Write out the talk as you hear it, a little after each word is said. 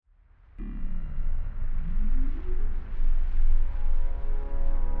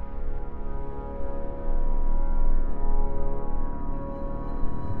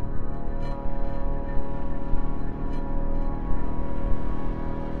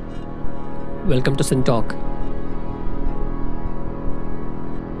Welcome to Sin Talk.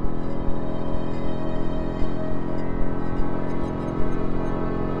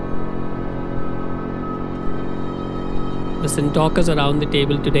 The Sin Talkers around the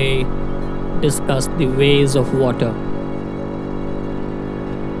table today discuss the ways of water.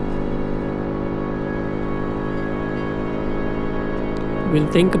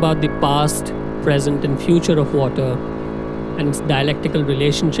 We'll think about the past, present, and future of water and its dialectical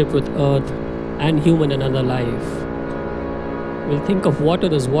relationship with earth and human and other life. We'll think of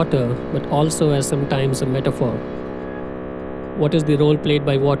water as water, but also as sometimes a metaphor. What is the role played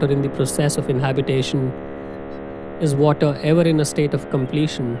by water in the process of inhabitation? Is water ever in a state of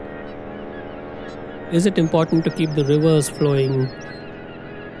completion? Is it important to keep the rivers flowing?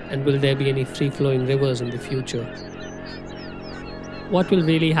 And will there be any free flowing rivers in the future? What will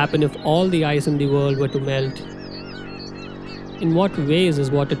really happen if all the ice in the world were to melt? In what ways is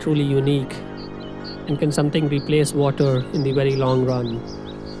water truly unique? And can something replace water in the very long run?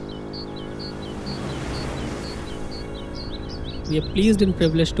 We are pleased and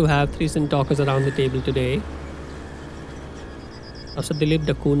privileged to have three Sin Talkers around the table today. Professor Dilip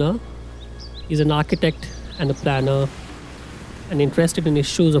D'Acunha. He's an architect and a planner and interested in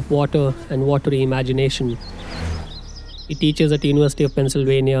issues of water and watery imagination. He teaches at University of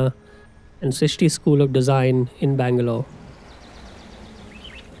Pennsylvania and Srishti School of Design in Bangalore.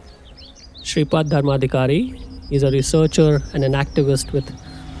 Shripad Dharmadhikari is a researcher and an activist with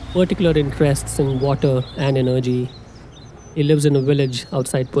particular interests in water and energy. He lives in a village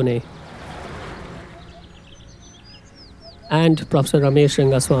outside Pune. And Professor Ramesh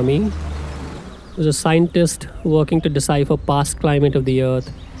Rangaswamy is a scientist working to decipher past climate of the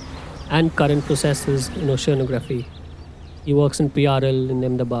earth and current processes in oceanography. He works in PRL in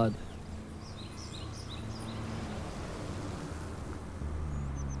Ahmedabad.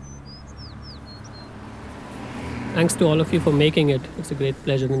 Thanks to all of you for making it. It's a great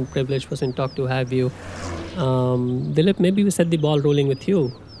pleasure and privilege for Sin Talk to have you. Dilip, maybe we set the ball rolling with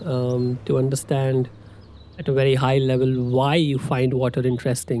you to understand at a very high level why you find water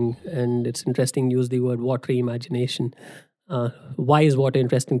interesting. And it's interesting you use the word watery imagination. Why is water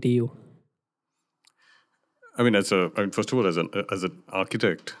interesting to you? I mean, first of all, as an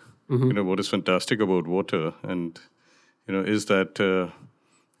architect, what is fantastic about water, and is that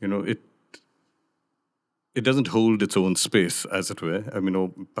it doesn't hold its own space, as it were. I mean, or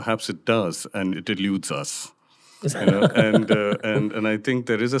perhaps it does, and it eludes us. And I think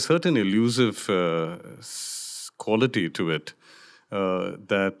there is a certain elusive quality to it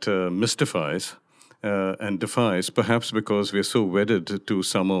that mystifies and defies, perhaps because we are so wedded to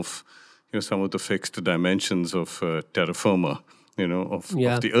some of the fixed dimensions of terra firma, of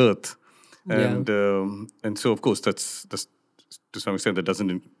the earth, and so of course that's to some extent that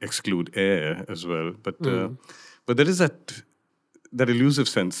doesn't exclude air as well, but there is that elusive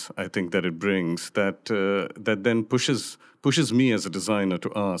sense, I think, that it brings that then pushes me as a designer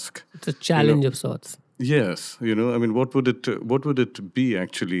to ask. It's a challenge of sorts. Yes, I mean, what would it be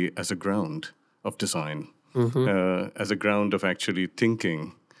actually as a ground of design, as a ground of actually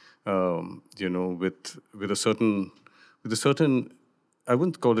thinking, with a certain, I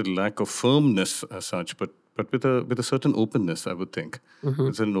wouldn't call it lack of firmness as such, but with a certain openness, I would think, with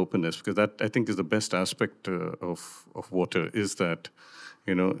a certain openness, because that, I think, is the best aspect of water, is that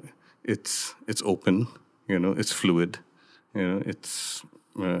it's open, it's fluid, it's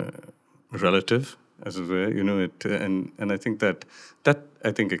relative, as it were, and I think that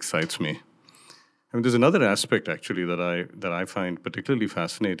I think excites me. I mean, there's another aspect actually that I find particularly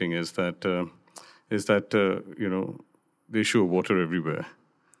fascinating is that the issue of water everywhere.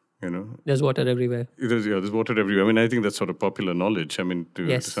 There's water everywhere. There's water everywhere. I mean, I think that's sort of popular knowledge. I mean,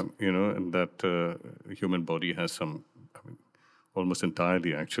 Yes. And that the human body has some, almost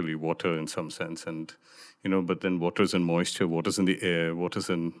entirely actually water in some sense, and but then water's in moisture, water's in the air, water's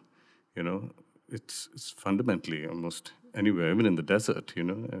in, it's fundamentally almost anywhere, even in the desert. I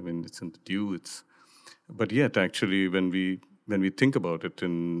mean, it's in the dew. But yet actually when we think about it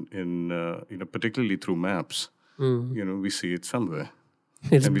in particularly through maps, we see it somewhere.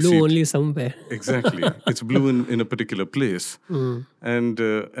 It's blue only somewhere. Exactly. It's blue in a particular place. And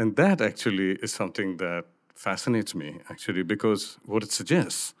that actually is something that fascinates me, actually, because what it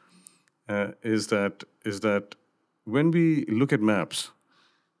suggests is that when we look at maps,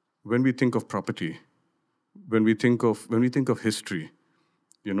 when we think of property, when we think of history,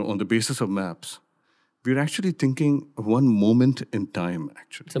 on the basis of maps, we're actually thinking of one moment in time,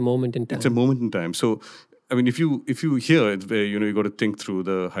 actually. It's a moment in time. It's a moment in time. So, I mean, if you hear it, you got to think through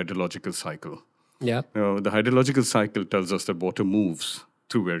the hydrological cycle. Yeah. The hydrological cycle tells us that water moves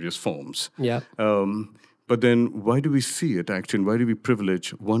through various forms. Yeah. But then why do we see it actually? And why do we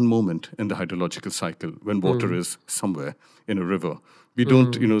privilege one moment in the hydrological cycle when water is somewhere in a river? We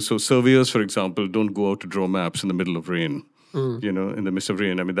don't, so surveyors, for example, don't go out to draw maps in the middle of rain. In the midst of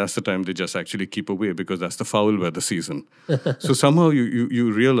rain. I mean, that's the time they just actually keep away because that's the foul weather season. So somehow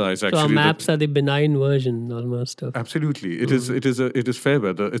you realize So our actually maps are the benign version almost of absolutely it is fair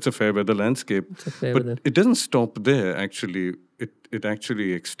weather. It's a fair weather landscape. a fair But weather. it doesn't stop there. Actually, it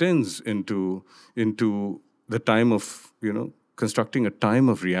actually extends into the time of constructing a time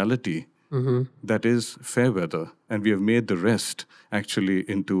of reality that is fair weather, and we have made the rest actually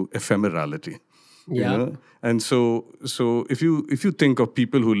into ephemerality. Yeah. And so if you think of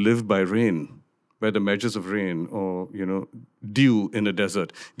people who live by rain, by the measures of rain, or dew in a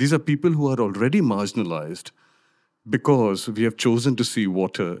desert, these are people who are already marginalized because we have chosen to see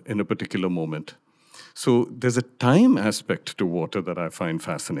water in a particular moment. So there's a time aspect to water that I find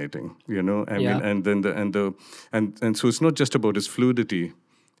fascinating. I mean, and then and so it's not just about its fluidity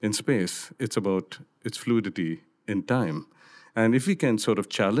in space; it's about its fluidity in time. And if we can sort of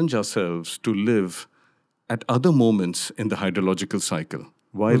challenge ourselves to live at other moments in the hydrological cycle,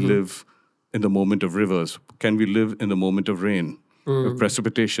 why live in the moment of rivers? Can we live in the moment of rain, of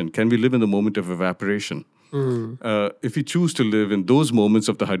precipitation? Can we live in the moment of evaporation? If we choose to live in those moments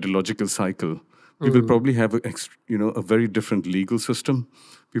of the hydrological cycle, we will probably have a very different legal system.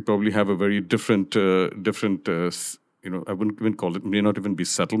 We probably have a very different I wouldn't even call it, may not even be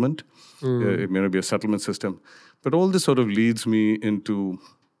settlement. It may not be a settlement system. But all this sort of leads me into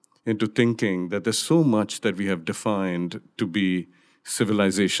thinking that there's so much that we have defined to be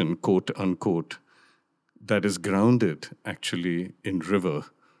civilization, quote unquote, that is grounded actually in river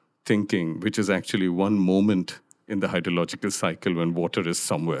thinking, which is actually one moment in the hydrological cycle when water is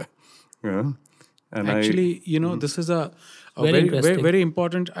somewhere. Yeah? And Actually, this is a Very very, interesting. very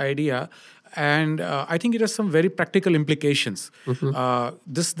important idea. And I think it has some very practical implications.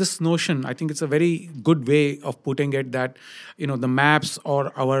 This notion, I think it's a very good way of putting it that, the maps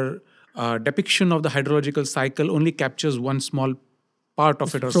or our depiction of the hydrological cycle only captures one small part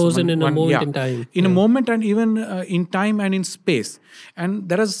of it. Or frozen in a moment yeah, in time. in a moment, and even in time and in space. And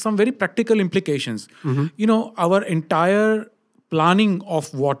there are some very practical implications. Our entire planning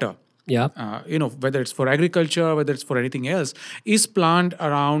of water, Yeah. whether it's for agriculture, whether it's for anything else, is planned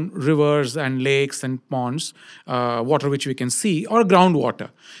around rivers and lakes and ponds, water which we can see, or groundwater.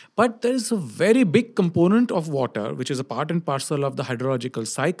 But there is a very big component of water, which is a part and parcel of the hydrological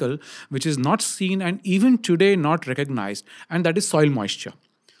cycle, which is not seen and even today not recognized, and that is soil moisture.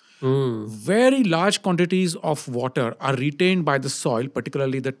 Very large quantities of water are retained by the soil,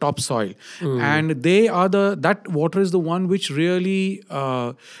 particularly the topsoil, and that water is the one which really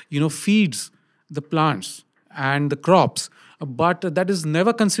feeds the plants and the crops. But that is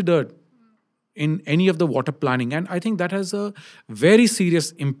never considered in any of the water planning, and I think that has a very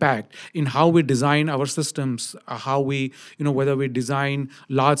serious impact in how we design our systems, how we whether we design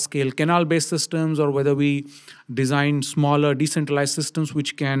large scale canal based systems, or whether we design smaller decentralized systems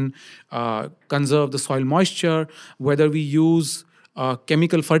which can conserve the soil moisture, whether we use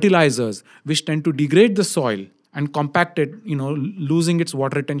chemical fertilizers which tend to degrade the soil and compact it, losing its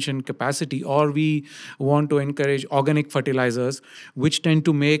water retention capacity, or we want to encourage organic fertilizers, which tend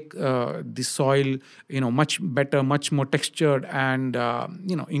to make the soil, much better, much more textured, and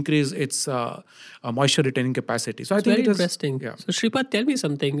increase its moisture retaining capacity. So I think Very it is interesting. Yeah. So Shripad, tell me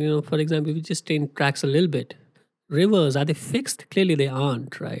something. For example, we just change tracks a little bit. Rivers, are they fixed? Clearly, they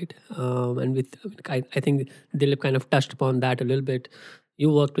aren't, right? And I think Dilip kind of touched upon that a little bit. You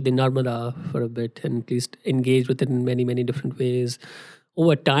worked with the Narmada for a bit, and at least engaged with it in many, many different ways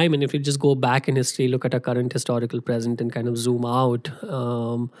over time. And if you just go back in history, look at our current historical present, and kind of zoom out,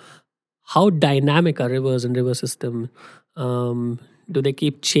 how dynamic are rivers and river system? Do they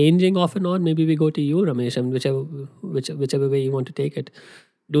keep changing off and on? Maybe we go to you, Ramesh, and whichever way you want to take it.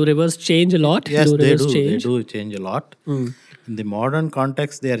 Do rivers change a lot? Yes, do they rivers do. change? They do change a lot. In the modern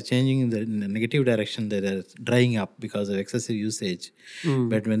context, they are changing in the negative direction. They are drying up because of excessive usage.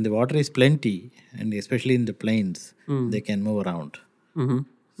 But when the water is plenty, and especially in the plains, they can move around.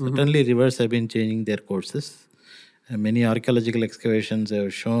 Certainly, rivers have been changing their courses. Many archaeological excavations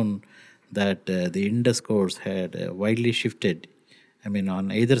have shown that the Indus course had widely shifted. I mean,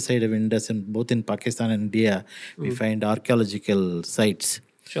 on either side of Indus, and both in Pakistan and India, we find archaeological sites.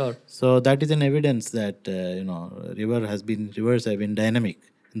 Sure. So that is an evidence that rivers have been dynamic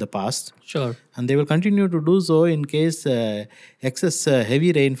in the past, Sure. and they will continue to do so in case excess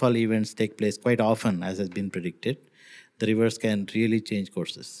heavy rainfall events take place quite often, as has been predicted. The rivers can really change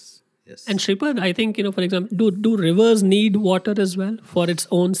courses. Yes. And Shripad, I think, for example, do rivers need water as well for its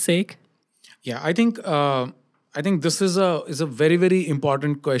own sake? Yeah, I think this is a very very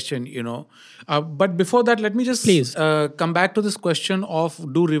important question. But before that, let me just Please. come back to this question of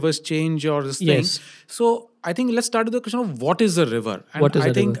do rivers change or this Yes. thing. So I think let's start with the question of what is a river. And What is I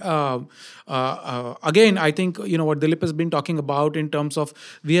a think again, I think what Dilip has been talking about in terms of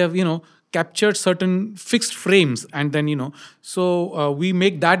we have captured certain fixed frames, and then so we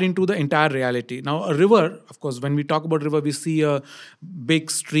make that into the entire reality. Now a river, of course, when we talk about river, we see a big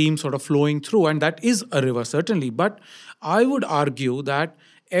stream sort of flowing through, and that is a river certainly. But I would argue that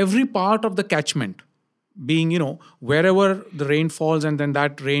every part of the catchment, being wherever the rain falls, and then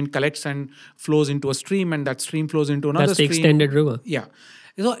that rain collects and flows into a stream, and that stream flows into another That's the stream. extended river. Yeah,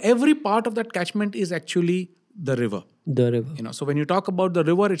 so every part of that catchment is actually the river. The river. So when you talk about the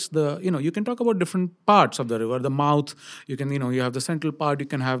river, it's the you can talk about different parts of the river. The mouth, you can you have the central part, you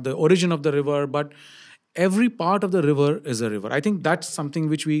can have the origin of the river, but every part of the river is a river. I think that's something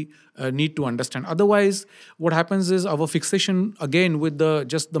which we need to understand. Otherwise, what happens is our fixation again with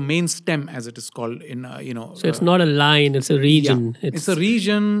just the main stem, as it is called in So it's not a line, it's a region. yeah, it's a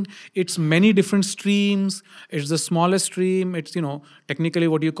region. It's many different streams. It's the smallest stream. It's technically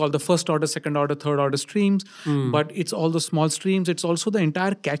what you call the first order, second order, third order streams. But it's all the small streams. It's also the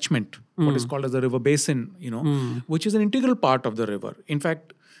entire catchment, what is called as the river basin. Which is an integral part of the river. In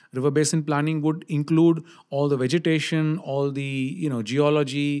fact, river basin planning would include all the vegetation, all the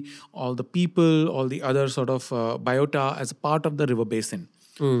geology, all the people, all the other sort of biota as a part of the river basin.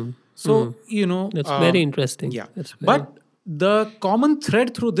 So That's very interesting. yeah. That's very- But the common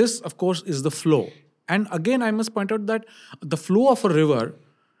thread through this, of course, is the flow. And again, I must point out that the flow of a river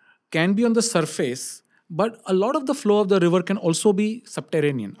can be on the surface, but a lot of the flow of the river can also be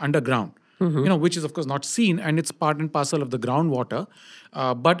subterranean, underground. Which is of course not seen, and it's part and parcel of the groundwater,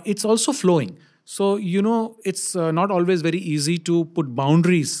 but it's also flowing. So it's not always very easy to put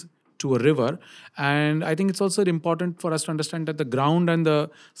boundaries to a river, and I think it's also important for us to understand that the ground and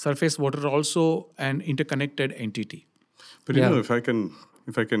the surface water are also an interconnected entity. But Yeah. if I can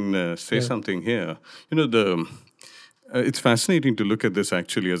say something here, it's fascinating to look at this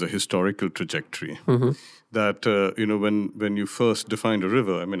actually as a historical trajectory. That when you first defined a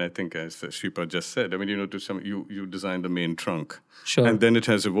river, I mean, I think as Shripad just said, I mean, you designed the main trunk, Sure. and then it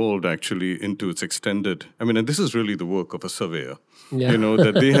has evolved actually into its extended. I mean, and this is really the work of a surveyor. Yeah.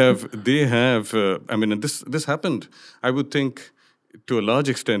 That they have. I mean, and this happened, I would think, to a large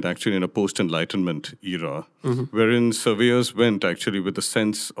extent, actually, in a post-Enlightenment era, wherein surveyors went actually with a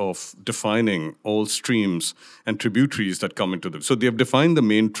sense of defining all streams and tributaries that come into them. So they have defined the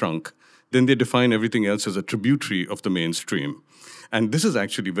main trunk, then they define everything else as a tributary of the main stream. And this is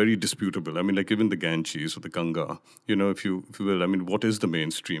actually very disputable. I mean, like even the Ganges or the Ganga, if you will, I mean, what is the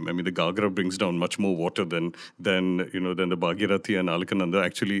mainstream? I mean, the Gagra brings down much more water than the Bhagirathi and Alaknanda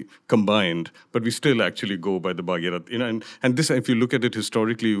actually combined. But we still actually go by the Bhagirathi. And this, if you look at it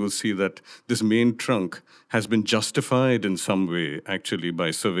historically, you will see that this main trunk has been justified in some way actually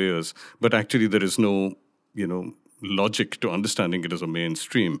by surveyors. But actually there is no, logic to understanding it as a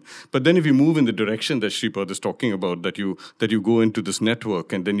mainstream. But then if you move in the direction that Shripad is talking about, that you go into this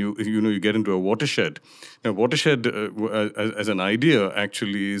network, and then you get into a watershed. Now, watershed as an idea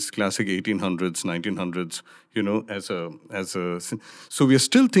actually is classic 1800s, 1900s. So we are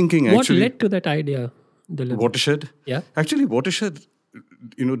still thinking What actually. led to that idea, Dilip? Watershed? Yeah. Actually, watershed,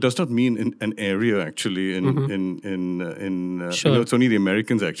 does not mean in an area actually. Sure. It's only the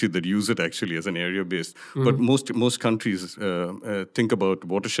Americans actually that use it actually as an area based. But most countries think about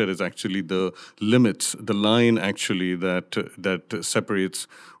watershed as actually the limits, the line actually that separates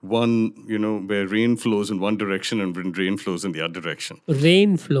one, where rain flows in one direction and when rain flows in the other direction.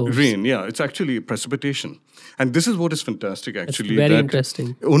 Rain flows. Rain, yeah, it's actually precipitation. And this is what is fantastic, actually. very that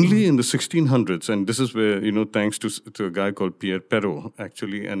interesting. Only in the 1600s, and this is where, thanks to a guy called Pierre Perrault,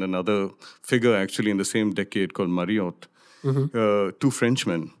 actually, and another figure, actually, in the same decade called Mariotte, two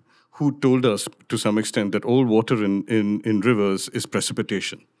Frenchmen, who told us, to some extent, that all water in rivers is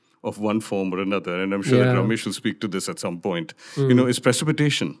precipitation of one form or another. And I'm sure that Yeah. Ramesh will speak to this at some point. It's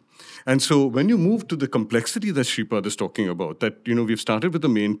precipitation. And so when you move to the complexity that Shripad is talking about, that, we've started with the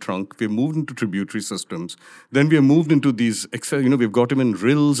main trunk, we've moved into tributary systems, then we have moved into these, we've got even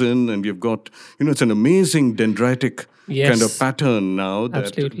rills in, and we've got, it's an amazing dendritic Yes. kind of pattern now that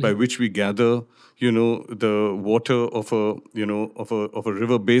Absolutely. by which we gather, the water of a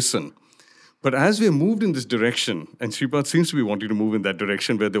river basin. But as we have moved in this direction, and Shripad seems to be wanting to move in that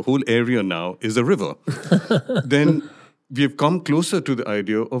direction where the whole area now is a river, then we have come closer to the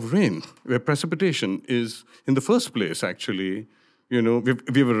idea of rain, where precipitation is, in the first place, actually,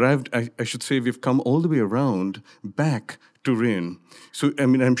 we've arrived. I should say we've come all the way around back to rain. So I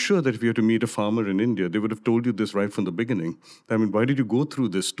mean, I'm sure that if you had to meet a farmer in India, they would have told you this right from the beginning. I mean, why did you go through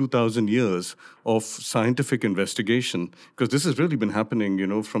this 2,000 years of scientific investigation? Because this has really been happening,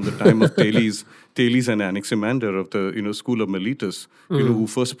 from the time of Thales and Anaximander of the school of Miletus, who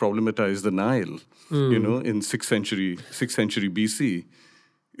first problematized the Nile, in 6th century BC.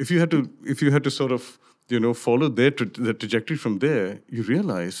 If you had to sort of follow the trajectory from there, you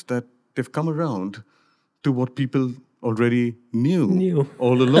realize that they've come around to what people already knew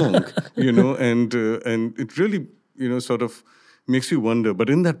all along, and it really sort of makes you wonder.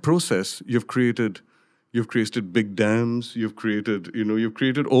 But in that process, you've created big dams, you've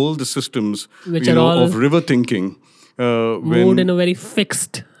created all the systems which are all of river thinking, moved in a very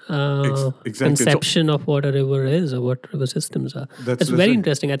fixed exactly. conception of what a river is or what river systems are. That's very right.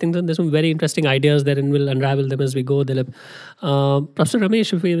 interesting. I think that there's some very interesting ideas there, and we'll unravel them as we go, Dilip. Professor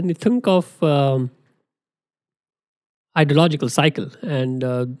Ramesh, when you think of hydrological cycle, and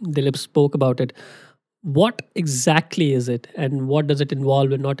Dilip spoke about it, what exactly is it, and what does it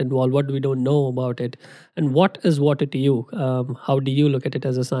involve and not involve? What do we don't know about it, and what is water to you? How do you look at it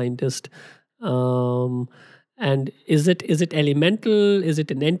as a scientist? And is it elemental? Is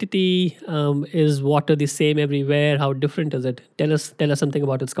it an entity? Is water the same everywhere? How different is it? Tell us something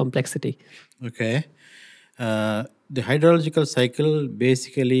about its complexity. Okay. The hydrological cycle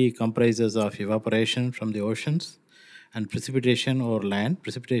basically comprises of evaporation from the oceans and precipitation over land.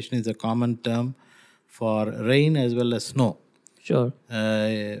 Precipitation is a common term for rain as well as snow. Sure.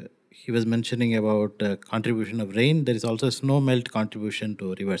 He was mentioning about contribution of rain. There is also a snow melt contribution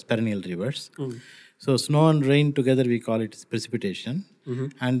to rivers, perennial rivers. So snow and rain together, we call it precipitation.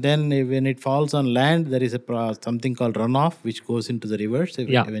 And then when it falls on land, there is something called runoff, which goes into the rivers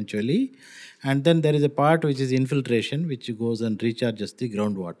eventually. And then there is a part which is infiltration, which goes and recharges the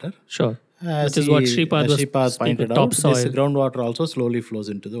groundwater. Sure. Which is what Shripad pointed out. This groundwater also slowly flows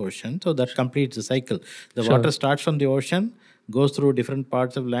into the ocean. So that completes the cycle. The water starts from the ocean, goes through different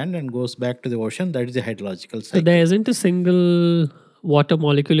parts of land and goes back to the ocean. That is the hydrological cycle. So there isn't a single water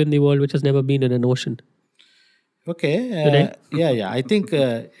molecule in the world which has never been in an ocean. Okay. I think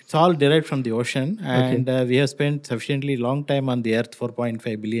it's all derived from the ocean, and we have spent sufficiently long time on the Earth,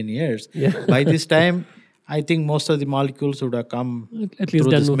 4.5 billion years. By this time, I think most of the molecules would have come at least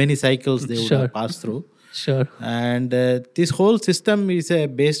through this many cycles they would have passed through. Sure. And this whole system is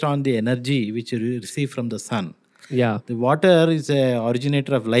based on the energy which you receive from the sun. Yeah. The water is a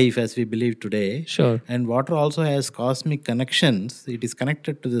originator of life as we believe today. Sure. And water also has cosmic connections. It is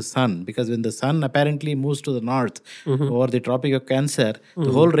connected to the sun because when the sun apparently moves to the north over the Tropic of Cancer,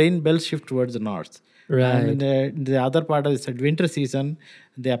 the whole rain belt shifts towards the north. Right. And the other part of this winter season,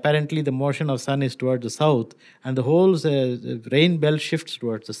 apparently the motion of sun is towards the south, and the whole rain belt shifts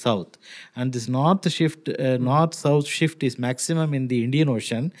towards the south. And this north-south shift is maximum in the Indian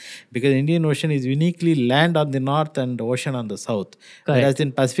Ocean, because the Indian Ocean is uniquely land on the north and ocean on the south. Whereas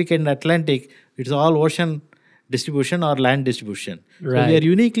in Pacific and Atlantic, it's all ocean distribution or land distribution. Right. So we are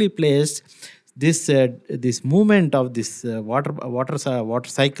uniquely placed. This movement of this water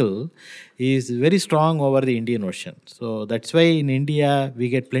cycle is very strong over the Indian Ocean. So that's why in India we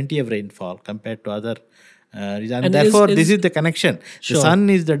get plenty of rainfall compared to other regions. And therefore, this is the connection. Sure. The sun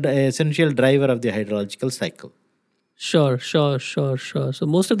is the essential driver of the hydrological cycle. Sure. So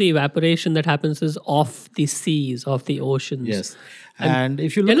most of the evaporation that happens is off the seas, off the oceans. Yes. And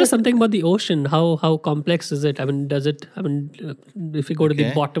if you look tell us something about the ocean, how complex is it? I mean, if you go to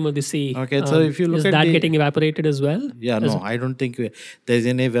the bottom of the sea, so if you look is at that getting evaporated as well? I don't think there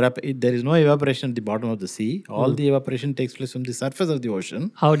is no evaporation at the bottom of the sea. All the evaporation takes place from the surface of the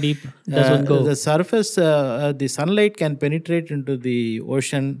ocean. How deep does one go? The surface, the sunlight can penetrate into the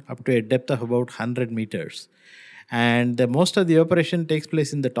ocean up to a depth of about 100 meters. And most of the evaporation takes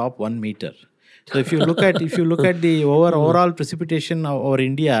place in the top 1 meter. So if you look at the overall precipitation over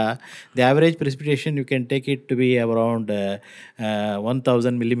India, the average precipitation you can take it to be around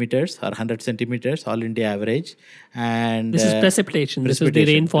 1,000 millimeters or 100 centimeters, all India average. And this is precipitation. This is the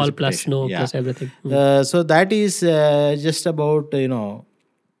rainfall plus snow plus everything. So that is just about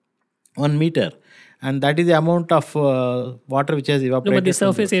 1 meter. And that is the amount of water which has evaporated. No, but the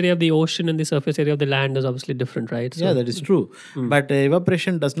surface area of the ocean and the surface area of the land is obviously different, right? So, that is true. But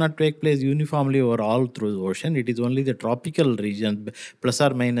evaporation does not take place uniformly over all through the ocean. It is only the tropical region, plus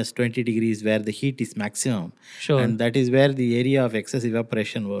or minus 20 degrees, where the heat is maximum. Sure. And that is where the area of excess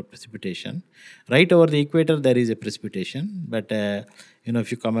evaporation or precipitation. Right over the equator, there is a precipitation. But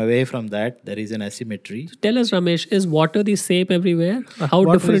if you come away from that, there is an asymmetry. So tell us, Ramesh, is water the same everywhere? Or how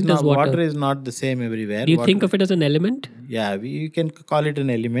different is water? Water is not the same everywhere. Do you think of it as an element? Yeah, you can call it an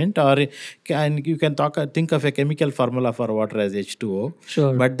element, or you can think of a chemical formula for water as H2O.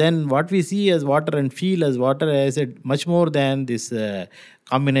 Sure. But then what we see as water and feel as water is much more than this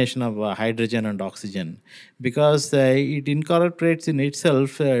combination of hydrogen and oxygen, because it incorporates in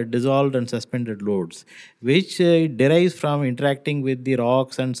itself dissolved and suspended loads, which it derives from interacting with the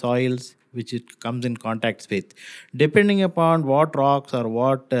rocks and soils which it comes in contact with. Depending upon what rocks or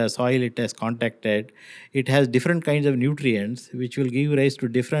what soil it has contacted, it has different kinds of nutrients which will give rise to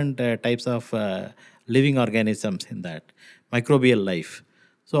different types of living organisms in that microbial life.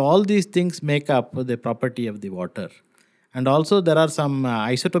 So all these things make up the property of the water. And also there are some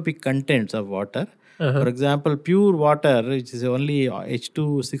isotopic contents of water. For example, pure water, which is only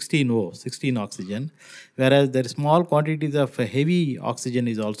H216O, 16 oxygen, whereas there are small quantities of heavy oxygen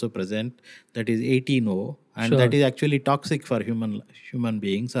is also present, that is 18O, and that is actually toxic for human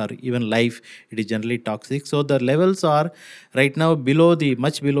beings or even life. It is generally toxic. So the levels are right now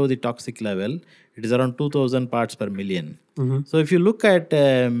much below the toxic level. It is around 2000 parts per million. So if you look at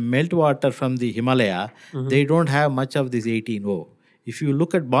meltwater from the Himalaya, they don't have much of this 18O. If you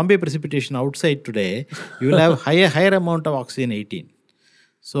look at Bombay precipitation outside today, you will have higher amount of oxygen 18.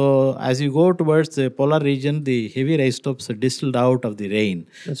 So as you go towards the polar region, the heavy isotopes are distilled out of the rain.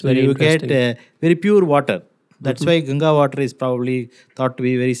 That's so very you interesting. get very pure water. That's why Ganga water is probably thought to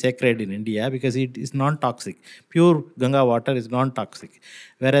be very sacred in India, because it is non-toxic. Pure Ganga water is non-toxic.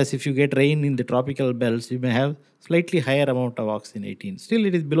 Whereas if you get rain in the tropical belts, you may have slightly higher amount of oxygen 18. Still,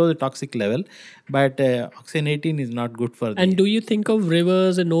 it is below the toxic level, but oxygen 18 is not good for And do you think of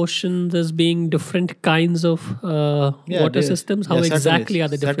rivers and oceans as being different kinds of water systems? How exactly are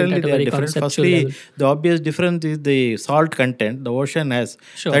they different Certainly at a they are very different. conceptual Firstly, level? the obvious difference is the salt content. The ocean has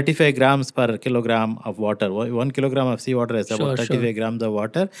 35 grams per kilogram of water. 1 kilogram of seawater has about 35 grams of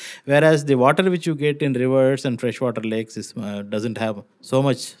water, whereas the water which you get in rivers and freshwater lakes doesn't have so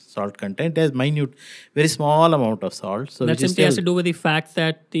much salt content. It has minute, very small amount of salt. So That simply has to do with the fact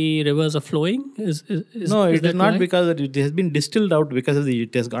that the rivers are flowing? No, it is not, because it has been distilled out because of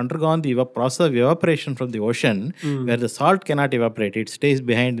it has undergone the process of evaporation from the ocean, where the salt cannot evaporate. It stays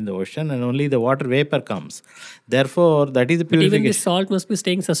behind in the ocean and only the water vapor comes. Therefore, that is the But purification. even the salt must be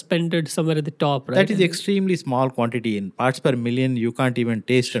staying suspended somewhere at the top, right? That is extremely small quantity. In parts per million, you can't even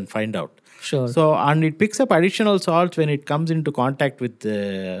taste and find out. Sure. So, and it picks up additional salts when it comes into contact with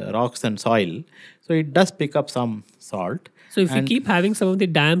rocks and soil. So, it does pick up some salt. So if you keep having some of the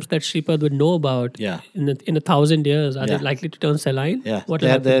dams that Shripad would know about in 1,000 years, are they likely to turn saline? Yeah, What will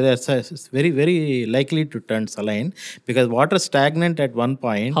happen? they're very, very likely to turn saline, because water stagnant at one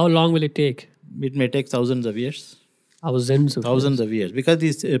point. How long will it take? It may take thousands of years. Thousands of years, because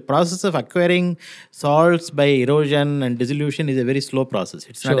this process of acquiring salts by erosion and dissolution is a very slow process.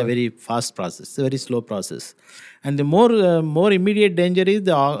 It's not a very fast process. It's a very slow process. And the more immediate danger is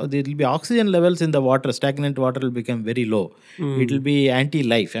there will be oxygen levels in the water. Stagnant water will become very low. It will be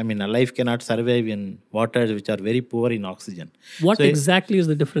anti-life. I mean, a life cannot survive in waters which are very poor in oxygen. What exactly is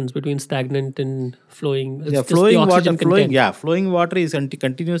the difference between stagnant and flowing? It's just flowing the water, oxygen content. flowing water is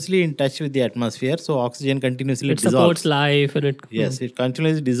continuously in touch with the atmosphere, so oxygen continuously It dissolves. supports life and it. Yes, it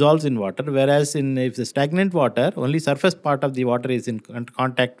continuously dissolves in water. Whereas if the stagnant water, only surface part of the water is in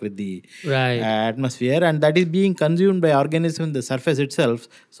contact with the atmosphere, and that is being consumed by organisms in the surface itself.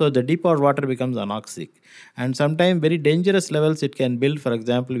 So the deeper water becomes anoxic, and sometimes very dangerous levels it can build. For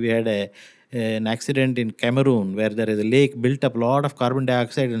example, we had an accident in Cameroon where there is a lake built up a lot of carbon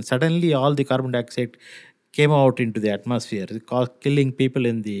dioxide, and suddenly all the carbon dioxide came out into the atmosphere, killing people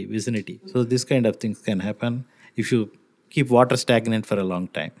in the vicinity. So this kind of things can happen if you keep water stagnant for a long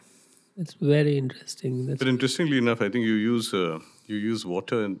time. It's very interesting. But interestingly enough, I think you use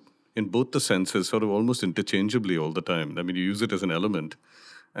water in both the senses, sort of almost interchangeably all the time. I mean, you use it as an element,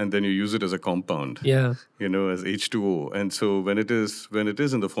 and then you use it as a compound. Yeah. As H2O. And so when it is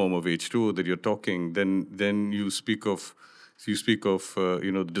in the form of H2O that you're talking, then you speak of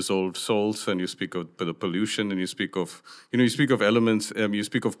the dissolved salts, and you speak of the pollution, and you speak of elements, you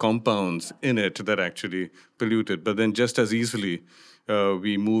speak of compounds in it that actually pollute it. But then just as easily,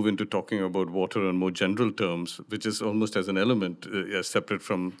 we move into talking about water on more general terms, which is almost as an element separate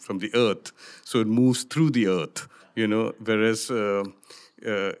from the earth. So it moves through the earth, whereas. So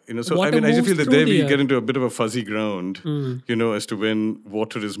Water I just moves feel that through there the we earth. get into a bit of a fuzzy ground, as to when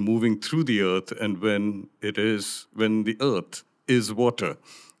water is moving through the earth and when the earth is water.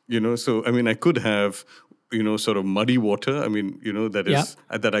 So I mean, I could have, sort of muddy water. I mean,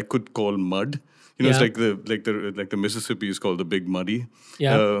 that I could call mud. It's Yeah. like the Mississippi is called the Big Muddy.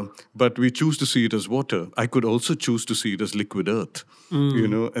 Yeah. But we choose to see it as water. I could also choose to see it as liquid earth.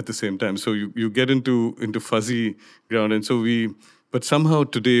 At the same time. So you get into fuzzy ground, and so But somehow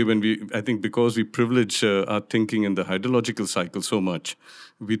today, I think because we privilege our thinking in the hydrological cycle so much,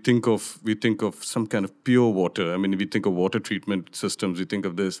 we think of some kind of pure water. I mean, we think of water treatment systems. We think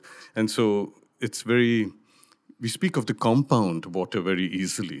of this, and so it's very. We speak of the compound water very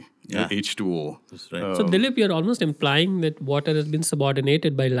easily. Yeah. H2O. That's right. So Dilip, you're almost implying that water has been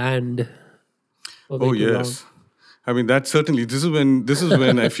subordinated by land. for way Oh too long. yes. I mean that certainly. This is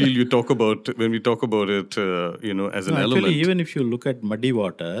when I feel when we talk about it, as an No, element. actually, even if you look at muddy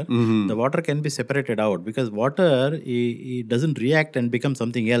water, the water can be separated out because water it doesn't react and become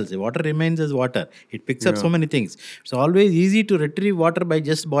something else. Water remains as water. It picks up so many things. It's always easy to retrieve water by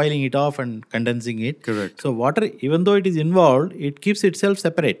just boiling it off and condensing it. Correct. So water, even though it is involved, it keeps itself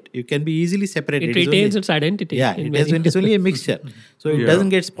separate. You can be easily separated. It is retains only- its identity. Yeah, in it is only a mixture. So it Yeah. doesn't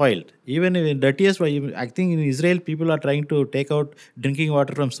get spoiled. Even in dirtiest way, I think in Israel, people are trying to take out drinking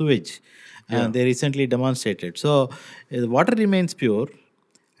water from sewage. And they recently demonstrated. So the water remains pure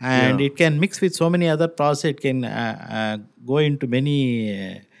and it can mix with so many other processes. It can go into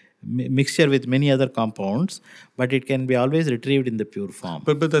many mixture with many other compounds, but it can be always retrieved in the pure form.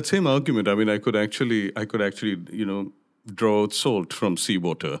 But that same argument, I mean, I could actually draw out salt from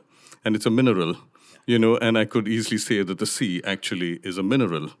seawater, and it's a mineral, and I could easily say that the sea actually is a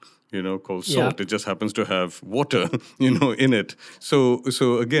mineral, called salt. Yeah. It just happens to have water, in it. So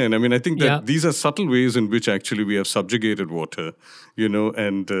again, I mean, I think that Yeah. these are subtle ways in which actually we have subjugated water,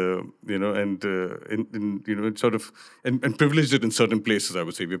 and sort of and privileged it in certain places. I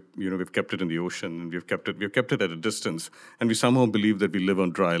would say we've kept it in the ocean, and we've kept it at a distance, and we somehow believe that we live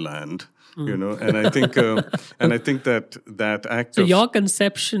on dry land, and I think that act So of your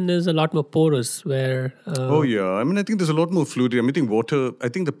conception is a lot more porous, where Oh yeah, I mean, I think there's a lot more fluidity. I mean, I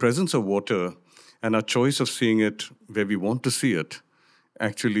think the presence of water and our choice of seeing it where we want to see it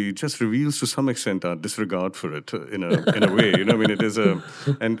actually just reveals to some extent our disregard for it in a way. I mean, it is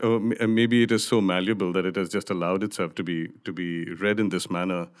and maybe it is so malleable that it has just allowed itself to be read in this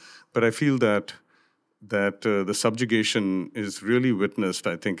manner. But I feel that the subjugation is really witnessed,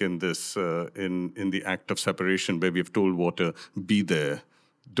 I think, in this in the act of separation, where we have told water, be there,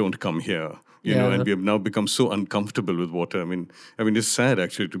 don't come here. And we have now become so uncomfortable with water. I mean, it's sad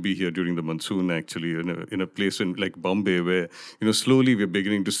actually to be here during the monsoon. Actually, in a place like Bombay, where slowly we're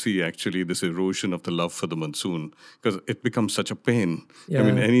beginning to see actually this erosion of the love for the monsoon, because it becomes such a pain. I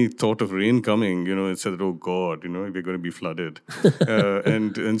mean, Yeah. any thought of rain coming, it says, oh God, we're going to be flooded,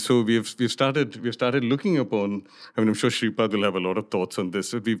 and so we've started looking upon. I mean, I'm sure Shripad will have a lot of thoughts on this.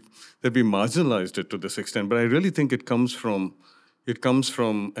 That we marginalized it to this extent, but I really think it comes from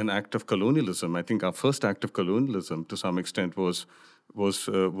an act of colonialism. I think our first act of colonialism, to some extent, was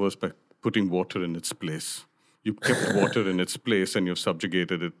by putting water in its place. You kept water in its place, and you've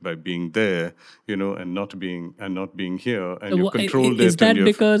subjugated it by being there, and not being here, and you've controlled is it. that and you've,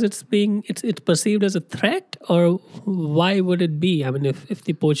 because it's perceived as a threat, or why would it be? I mean, if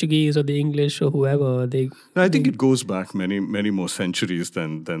the Portuguese or the English or whoever No, I think it goes back many more centuries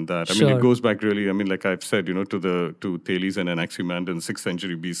than that. I mean, Sure. it goes back really. I mean, like I've said, to Thales and Anaximander in 6th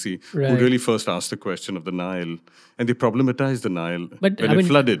century BC, Right. who really first asked the question of the Nile, and they problematized the Nile But, when I it mean-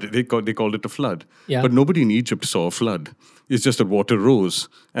 flooded. They called it a flood. Yeah. But nobody in Egypt saw a flood. It's just that water rose,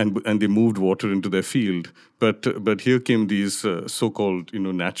 and they moved water into their field. But here came these so-called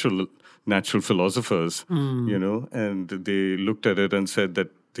natural philosophers, and they looked at it and said that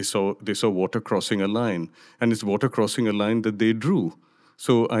they saw water crossing a line, and it's water crossing a line that they drew.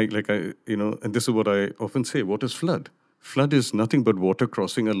 So and this is what I often say: what is flood? Flood is nothing but water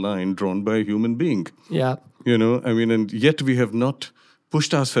crossing a line drawn by a human being. yeah. And yet we have not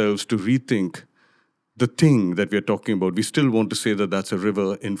pushed ourselves to rethink the thing that we're talking about. We still want to say that that's a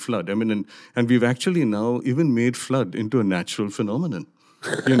river in flood. I mean, and we've actually now even made flood into a natural phenomenon.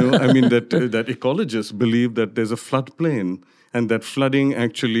 That ecologists believe that there's a floodplain, and that flooding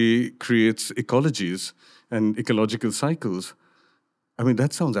actually creates ecologies and ecological cycles. I mean,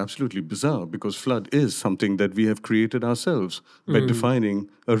 that sounds absolutely bizarre, because flood is something that we have created ourselves by defining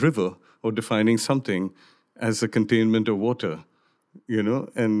a river or defining something as a containment of water,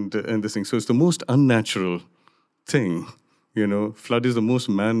 and this thing. So it's the most unnatural thing, Flood is the most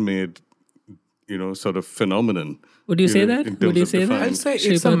man-made, sort of phenomenon. Would you say know, that? in Would terms you of say that? defining- I'll say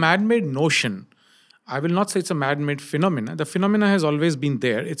it's a man-made notion. I will not say it's a man-made phenomena. The phenomena has always been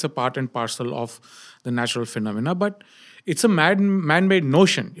there. It's a part and parcel of the natural phenomena, but it's a man-made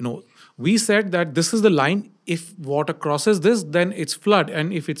notion. we said that this is the line. If water crosses this, then it's flood,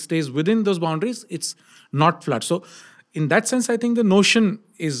 and if it stays within those boundaries, it's not flood. So in that sense, I think the notion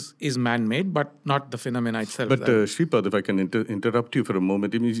is man-made, but not the phenomena itself. But Shripad, if I can interrupt you for a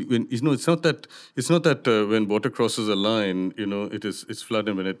moment, I mean, it's not that when water crosses a line, it's flood,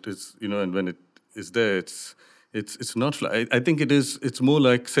 and when it is, and when it is there, it's not flood. I think it's more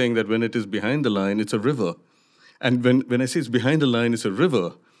like saying that when it is behind the line, it's a river, and when I say it's behind the line, it's a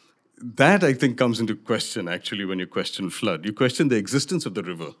river. That, I think, comes into question, actually, when you question flood. You question the existence of the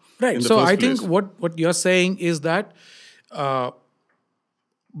river. Right. In the So first I place. think what you're saying is that,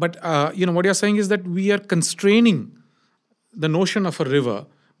 what you're saying is that we are constraining the notion of a river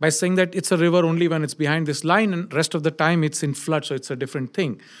by saying that it's a river only when it's behind this line, and rest of the time it's in flood, so it's a different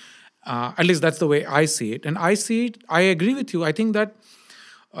thing. At least that's the way I see it. And I agree with you. I think that,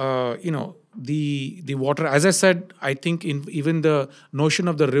 the water, as I said, I think even the notion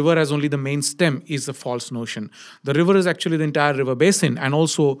of the river as only the main stem is a false notion. The river is actually the entire river basin, and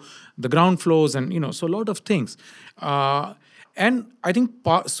also the ground flows, and so a lot of things. And I think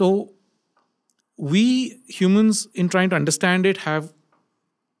so we humans, in trying to understand it, have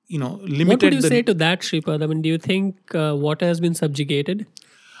limited. What would you say to that, Shripad? I mean, do you think water has been subjugated?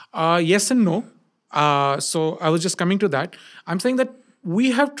 Yes and no. So I was just coming to that. I'm saying that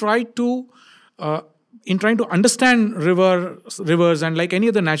we have tried to, in trying to understand rivers and like any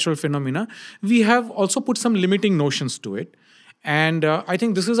other natural phenomena, we have also put some limiting notions to it. And I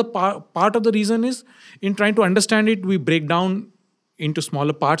think this is a part of the reason is, in trying to understand it, we break down into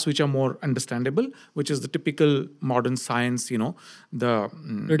smaller parts which are more understandable, which is the typical modern science, the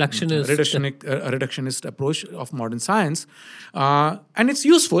reductionist approach of modern science. And it's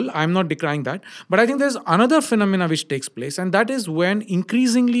useful. I'm not decrying that. But I think there's another phenomena which takes place, and that is when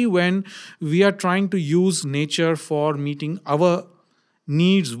we are trying to use nature for meeting our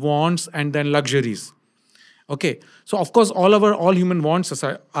needs, wants, and then luxuries. Okay, so of course all human wants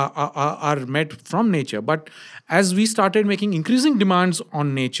are met from nature, but as we started making increasing demands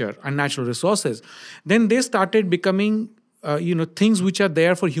on nature and natural resources, then they started becoming things which are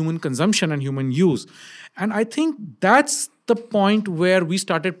there for human consumption and human use. And I think that's the point where we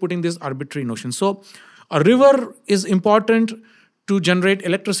started putting this arbitrary notion. So a river is important to generate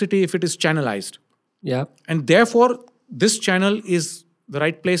electricity if it is channelized. Yeah. And therefore this channel is the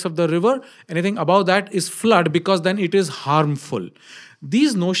right place of the river. Anything above that is flood, because then it is harmful.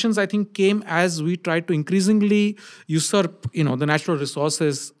 These notions, I think, came as we tried to increasingly usurp, the natural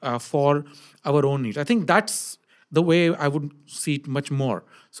resources for our own needs. I think that's the way I would see it much more.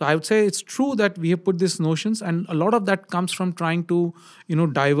 So I would say it's true that we have put these notions, and a lot of that comes from trying to,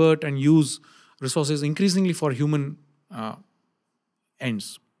 divert and use resources increasingly for human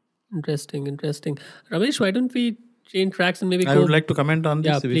ends. Interesting. Ramesh, why don't we change tracks and maybe I would like to comment on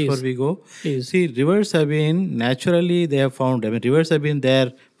this before we go. Please. See, rivers have been naturally, they have found, rivers have been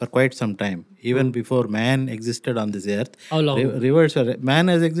there for quite some time, even before man existed on this earth. How long? Man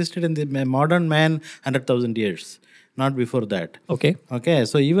has existed in the modern man 100,000 years, not before that. Okay.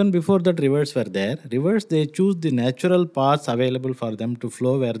 So even before that, rivers were there. Rivers, they choose the natural paths available for them to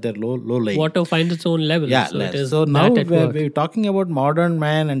flow where they're low lying. Water finds its own level. Yeah, so now work. we're talking about modern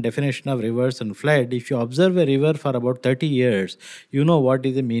man and definition of rivers and flood. If you observe a river for about 30 years, you know what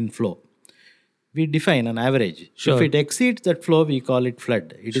is the mean flow. We define an average. Sure. If it exceeds that flow, we call it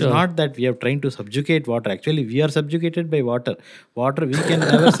flood. It is not that we are trying to subjugate water. Actually, we are subjugated by water. We can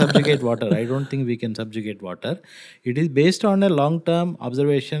never subjugate water. I don't think we can subjugate water. It is based on a long-term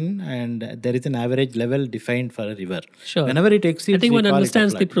observation, and there is an average level defined for a river. Sure. Whenever it exceeds, I think we one call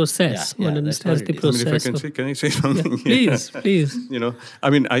understands it a the flood. process. Yeah, One that's understands what the it is. I mean, process. can I say something? Please. I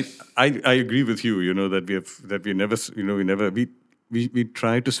mean, I agree with you. That we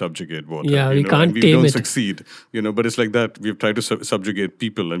try to subjugate water. Yeah, we can't and we tame don't it. succeed. But it's like that. We've tried to subjugate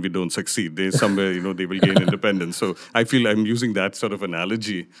people, and we don't succeed. They somewhere, they will gain independence. So I feel I'm using that sort of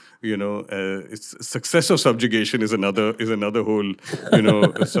analogy. It's success of subjugation is another whole,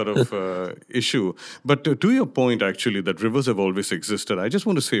 sort of issue. But to your point, actually, that rivers have always existed. I just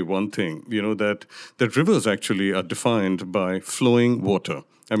want to say one thing. That rivers actually are defined by flowing water.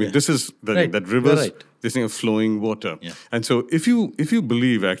 I mean, this is that rivers. Right. This thing of flowing water. Yeah. And so if you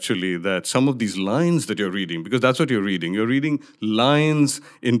believe actually that some of these lines that you're reading, because that's what you're reading lines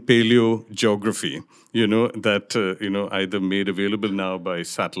in paleogeography, that, either made available now by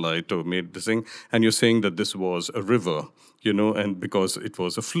satellite or made this thing, and you're saying that this was a river, and because it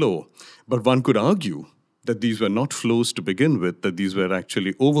was a flow. But one could argue that these were not flows to begin with, that these were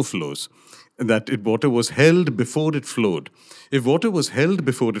actually overflows. That water was held before it flowed. If water was held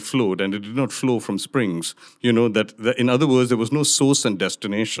before it flowed and it did not flow from springs, that in other words, there was no source and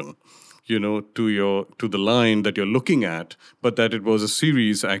destination. to the line that you're looking at, but that it was a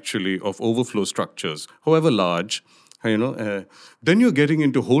series actually of overflow structures, however large, then you're getting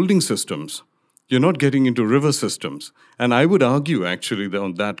into holding systems. You're not getting into river systems. And I would argue actually that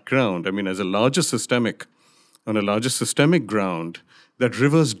on that ground, I mean, on a larger systemic ground, that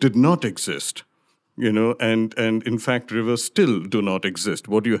rivers did not exist. And in fact, rivers still do not exist.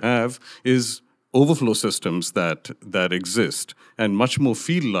 What you have is overflow systems that exist and much more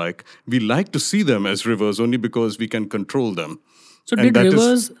feel like we like to see them as rivers only because we can control them. So And did that is,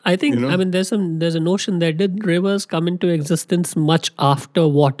 rivers? I think you know- I mean there's a notion that did rivers come into existence much after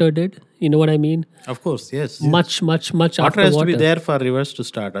water did. You know what I mean? Of course, yes. Much Water after has water. to be there for rivers to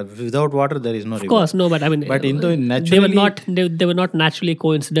start. Without water, there is no river. Of course, no, but I mean, But they were naturally, not they were not naturally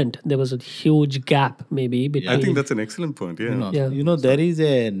coincident. There was a huge gap maybe between. I think that's an excellent point. Yeah. Yeah. there is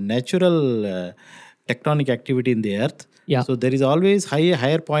a natural tectonic activity in the earth. Yeah. So there is always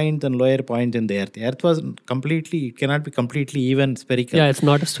higher point and lower point in the earth. The earth was it cannot be completely even spherical. Yeah, it's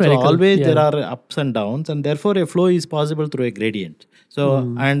not a spherical. So always yeah. there are ups and downs, and therefore a flow is possible through a gradient. So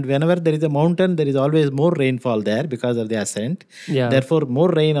and whenever there is a mountain, there is always more rainfall there because of the ascent. Yeah. Therefore, more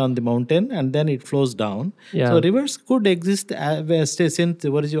rain on the mountain, and then it flows down. Yeah. So rivers could exist since the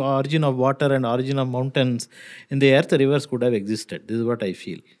origin of water and origin of mountains in the earth. Rivers could have existed. This is what I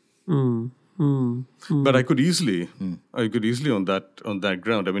feel. But I could easily on that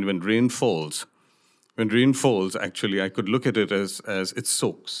ground. I mean, when rain falls, actually, I could look at it as it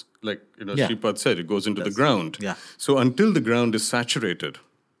soaks. Like Yeah. Shripad said, it goes into the ground. Yeah. So until the ground is saturated,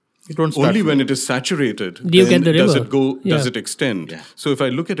 It won't start only flowing. when it is saturated, Do you then get the does river? it go? Does Yeah. it extend? Yeah. So if I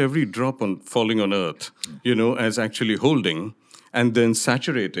look at every drop falling on Earth, as actually holding, and then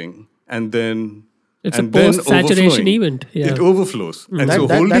saturating, and then It's a and then post-saturation overflowing, event, yeah. It overflows, and so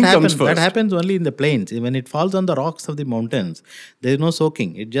that holding happens, comes first. That happens only in the plains. When it falls on the rocks of the mountains, there is no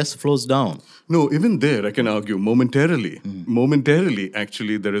soaking. It just flows down. No, even there, I can argue momentarily. Momentarily,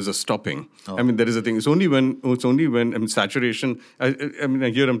 actually, there is a stopping. I mean, there is a thing. It's only when saturation. I mean,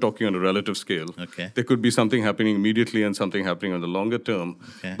 here I'm talking on a relative scale. Okay. There could be something happening immediately and something happening on the longer term.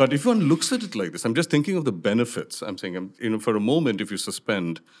 Okay. But if one looks at it like this, I'm just thinking of the benefits. I'm saying, for a moment, if you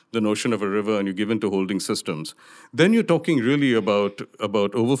suspend the notion of a river and you give into holding systems, then you're talking really about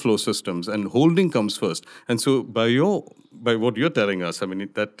overflow systems, and holding comes first. And so by what you're telling us, I mean,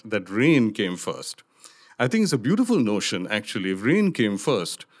 that rain came first. I think it's a beautiful notion, actually. If rain came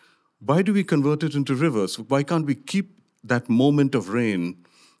first, why do we convert it into rivers? Why can't we keep that moment of rain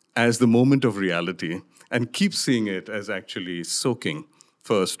as the moment of reality and keep seeing it as actually soaking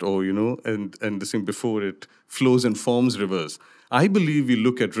first, or, and the thing before it flows and forms rivers? I believe we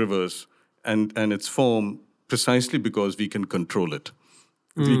look at rivers and its form precisely because we can control it.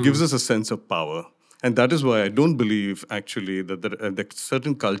 It gives us a sense of power. And that is why I don't believe, actually, that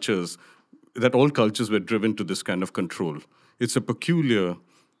certain cultures, that all cultures were driven to this kind of control. It's a peculiar,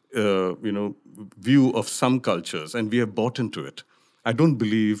 view of some cultures, and we have bought into it. I don't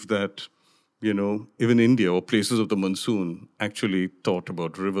believe that, even India or places of the monsoon actually thought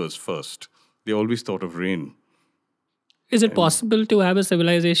about rivers first. They always thought of rain. Is it possible to have a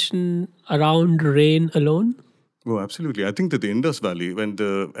civilization around rain alone? Oh, absolutely. I think that the Indus Valley and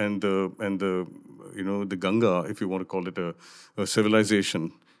the Ganga, if you want to call it a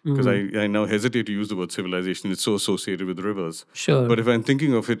civilization, because I now hesitate to use the word civilization. It's so associated with rivers. Sure. But if I'm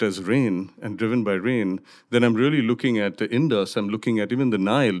thinking of it as rain and driven by rain, then I'm really looking at the Indus. I'm looking at even the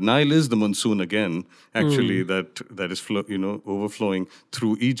Nile. Nile is the monsoon again, actually, that is overflowing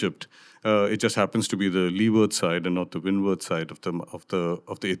through Egypt. It just happens to be the leeward side and not the windward side of the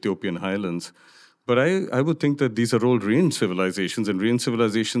Ethiopian highlands. But I would think that these are all rain civilizations, and rain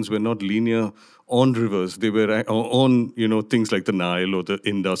civilizations were not linear on rivers. They were on things like the Nile or the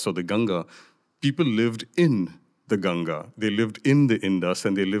Indus or the Ganga. People lived in the Ganga. They lived in the Indus,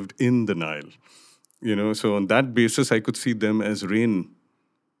 and they lived in the Nile. So on that basis, I could see them as rain.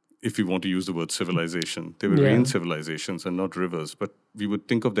 If you want to use the word civilization, they were rain civilizations and not rivers. But we would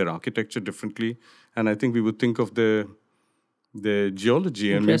think of their architecture differently, and I think we would think of their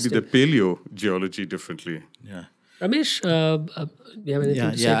geology and maybe the paleogeology differently. Yeah. Ramesh, do you have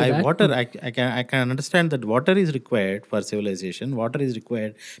anything to say to that? Water. I can understand that water is required for civilization. Water is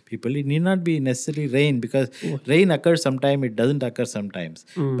required. People, it need not be necessarily rain, because rain occurs sometime. It doesn't occur sometimes.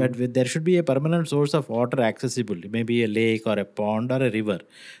 But there should be a permanent source of water accessible. Maybe a lake or a pond or a river.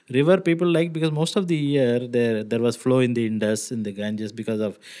 River people like, because most of the year there was flow in the Indus, in the Ganges, because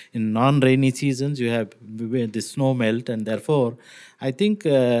of in non-rainy seasons you have the snow melt, and therefore I think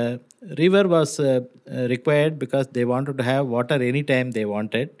river was required because they wanted to have water anytime they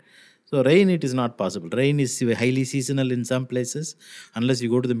wanted. So rain, it is not possible. Rain is highly seasonal in some places, unless you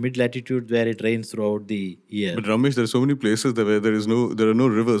go to the mid latitude where it rains throughout the year. But Ramesh, there are so many places there where there are no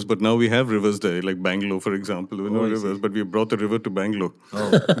rivers, but now we have rivers there, like Bangalore, for example. There are no rivers, but we brought the river to Bangalore.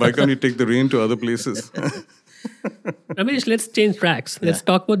 Why can't we take the rain to other places? Ramesh, let's change tracks. Let's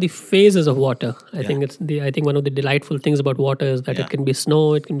talk about the phases of water. I think one of the delightful things about water is that it can be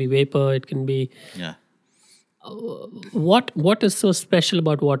snow, it can be vapor, it can be. Yeah. What is so special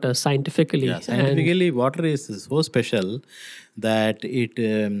about water scientifically? Yeah, scientifically, water is so special that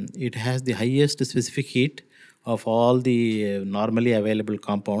it has the highest specific heat of all the normally available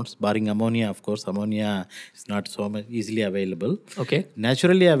compounds, barring ammonia. Of course, ammonia is not so much easily available. Okay.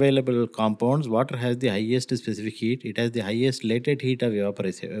 Naturally available compounds, water has the highest specific heat. It has the highest latent heat of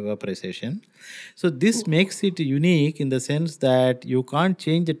evaporation. So this makes it unique in the sense that you can't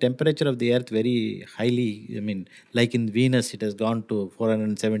change the temperature of the earth very highly. I mean, like in Venus, it has gone to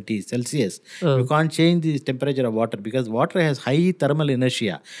 470 Celsius. You can't change the temperature of water because water has high thermal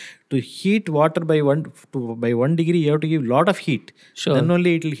inertia. To heat water by 1 degree, you have to give a lot of heat. Sure. Then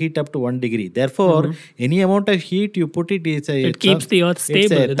only it will heat up to 1 degree. Therefore, any amount of heat you put it keeps the earth stable.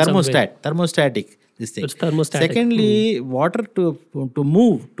 It's a in some way. thermostatic. This thing. It's thermostatic. Secondly, water to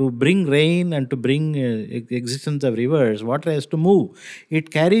move, to bring rain and to bring existence of rivers, water has to move. It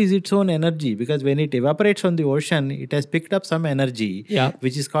carries its own energy because when it evaporates from the ocean, it has picked up some energy,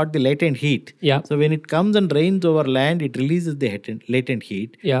 which is called the latent heat. Yeah. So when it comes and rains over land, it releases the latent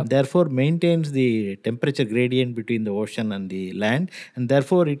heat. Yeah. Therefore, maintains the temperature gradient between the ocean and the land, and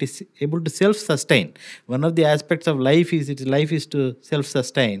therefore it is able to self-sustain. One of the aspects of life is to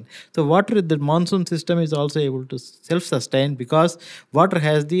self-sustain. So water, the monsoon system is also able to self-sustain because water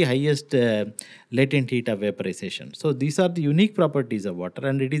has the highest latent heat of vaporization. So these are the unique properties of water,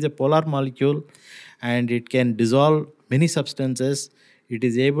 and it is a polar molecule and it can dissolve many substances. It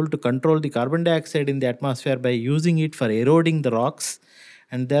is able to control the carbon dioxide in the atmosphere by using it for eroding the rocks.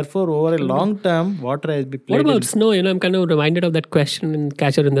 And therefore, over a long term, water has been played. What about snow? I'm kind of reminded of that question in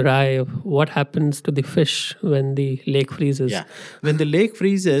Catcher in the Rye of what happens to the fish when the lake freezes. Yeah. When the lake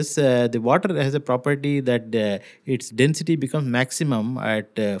freezes, the water has a property that its density becomes maximum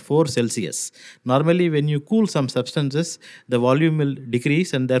at 4 Celsius. Normally, when you cool some substances, the volume will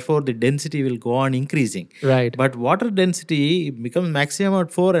decrease and therefore the density will go on increasing. Right. But water density becomes maximum at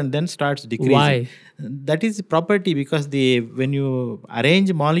 4 and then starts decreasing. Why? That is the property because when you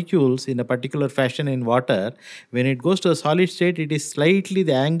arrange molecules in a particular fashion in water, when it goes to a solid state, it is slightly,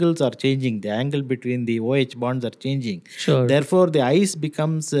 the angles are changing. The angle between the OH bonds are changing. Sure. Therefore, the ice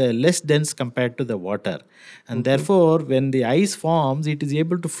becomes less dense compared to the water. And therefore, when the ice forms, it is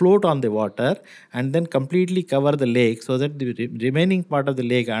able to float on the water and then completely cover the lake so that the remaining part of the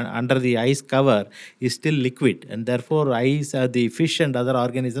lake under the ice cover is still liquid. And therefore, the fish and other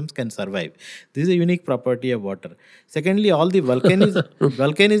organisms can survive. This is a unique property of water. Secondly, all the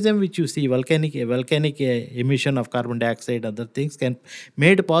volcanism which you see, volcanic emission of carbon dioxide, other things can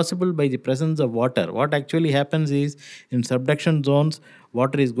made possible by the presence of water. What actually happens is in subduction zones,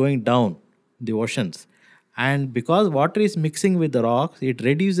 water is going down the oceans. And because water is mixing with the rocks, it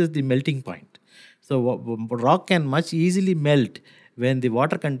reduces the melting point. So rock can much easily melt when the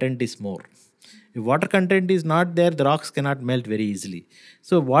water content is more. If water content is not there, the rocks cannot melt very easily.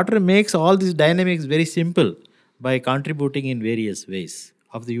 So water makes all these dynamics very simple by contributing in various ways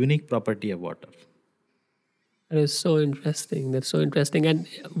of the unique property of water. That is so interesting. That's so interesting. And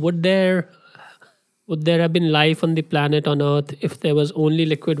would there have been life on the planet, on Earth, if there was only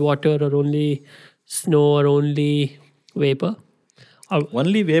liquid water or only snow or only vapor?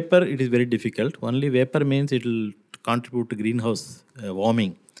 Only vapor, it is very difficult. Only vapor means it will contribute to greenhouse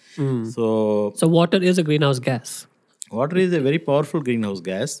warming. So water is a greenhouse gas. Water is a very powerful greenhouse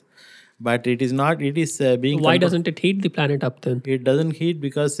gas, but it is not. It is being. Why doesn't it heat the planet up then? It doesn't heat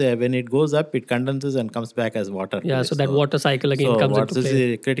because when it goes up, it condenses and comes back as water. Yeah, so that water cycle again comes into play. So is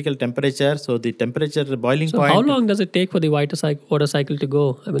a critical temperature. So the temperature, the boiling so point. How long does it take for the water cycle to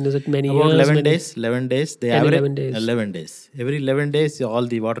go? I mean, is it many about years? 11 days. 11 days. The average 11 days. 11 days. Every 11 days, all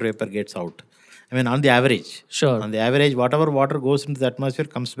the water vapor gets out. I mean, on the average. Sure. On the average, whatever water goes into the atmosphere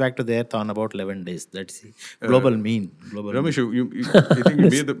comes back to the earth on about 11 days. That's the global mean. Ramesh, I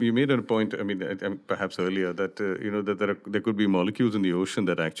think you made a point. I mean, perhaps earlier that that there could be molecules in the ocean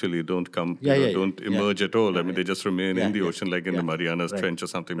that actually don't come, don't emerge at all. I mean, they just remain in the ocean, like in the Marianas Trench or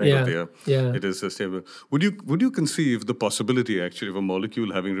something. Because it is stable. Would you conceive the possibility actually of a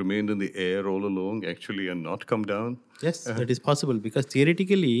molecule having remained in the air all along actually and not come down? Yes, that is possible because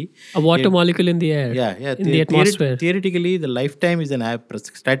theoretically... A water molecule in the air, in the atmosphere. Theoretically, the lifetime is an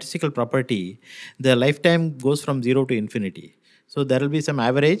statistical property. The lifetime goes from 0 to infinity. So there will be some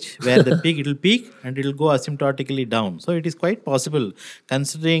average where the peak, it will peak and it will go asymptotically down. So it is quite possible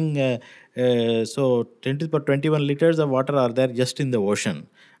considering, so 10 to the power 21 liters of water are there just in the ocean.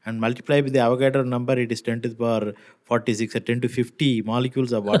 And multiply with the Avogadro number, it is 10 to the power 46 or 10 to 50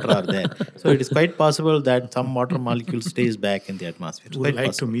 molecules of water are there. So it is quite possible that some water molecule stays back in the atmosphere. It's Would quite like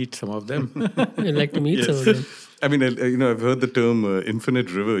possible. to meet some of them. I'd like to meet some of them. I mean, I've heard the term infinite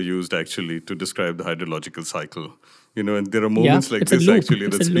river used actually to describe the hydrological cycle. And there are moments like it's a this loop. actually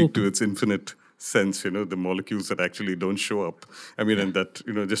It's that a speak loop. to its infinite sense. The molecules that actually don't show up. I mean, and that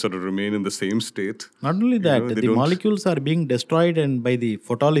just sort of remain in the same state. Not only that, they the don't- molecules are being destroyed and by the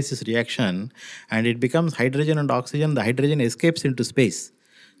photolysis reaction, and it becomes hydrogen and oxygen. The hydrogen escapes into space.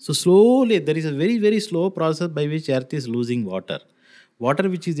 So slowly, there is a very, very slow process by which Earth is losing water. Water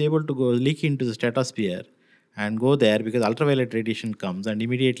which is able to go leak into the stratosphere and go there because ultraviolet radiation comes and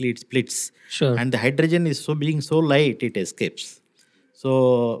immediately it splits. Sure. And the hydrogen is being so light, it escapes.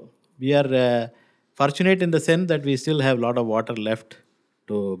 So we are fortunate in the sense that we still have a lot of water left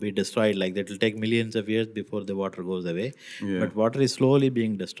to be destroyed. Like that, it will take millions of years before the water goes away. Yeah. But water is slowly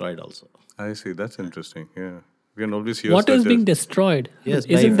being destroyed also. I see. That's interesting. Yeah. We can always hear Water is such being as- destroyed. Yes,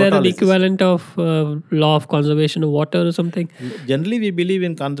 by Isn't there an photolysis. equivalent of law of conservation of water or something? Generally, we believe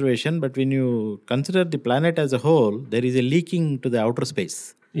in conservation, but when you consider the planet as a whole, there is a leaking to the outer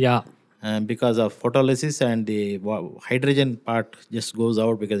space. Yeah. Because of photolysis and the hydrogen part just goes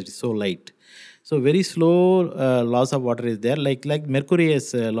out because it is so light. So very slow loss of water is there. Like Mercury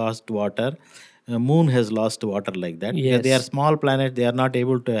has lost water. Moon has lost water like that. Yes. Because they are small planets, they are not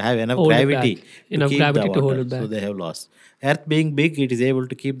able to have enough Hold it gravity back. to Enough keep gravity the to hold water. it back. So they have lost. Earth being big, it is able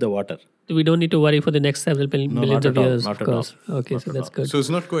to keep the water. We don't need to worry for the next several millions not of at all, years, not of at course. all. Okay, Not so at that's all. good. So it's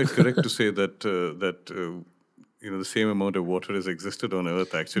not quite correct to say that the same amount of water has existed on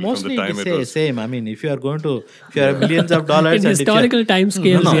Earth actually Mostly from the it time is it was. same. I mean, if you have millions of dollars In and historical time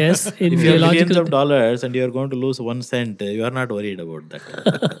scales, yes. In if you have millions geological of dollars and you are going to lose 1 cent, you are not worried about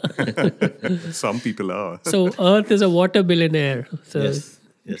that. Some people are. So Earth is a water billionaire. So Yes.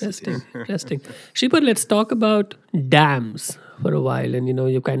 Yes, interesting. Interesting. Shreepad, let's talk about dams for a while. And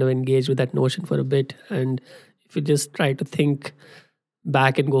you kind of engage with that notion for a bit. And if you just try to think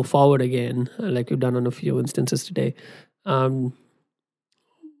back and go forward again, like you've done on a few instances today,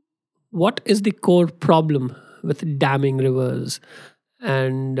 what is the core problem with damming rivers?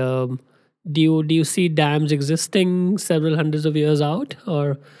 And do you see dams existing several hundreds of years out,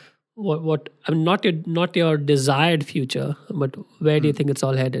 or what? I mean, not your desired future, but where do you think it's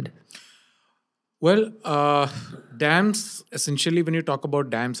all headed? Well, dams, essentially, when you talk about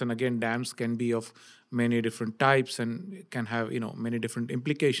dams, and again, dams can be of many different types and can have, many different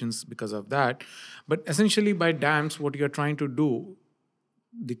implications because of that. But essentially, by dams, what you're trying to do,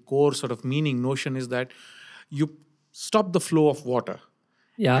 the core sort of notion is that you stop the flow of water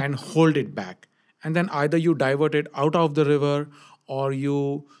Yeah. and hold it back. And then either you divert it out of the river or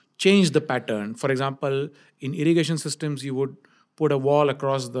you change the pattern. For example, in irrigation systems, you would put a wall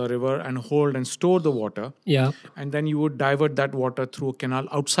across the river and hold and store the water. Yeah. And then you would divert that water through a canal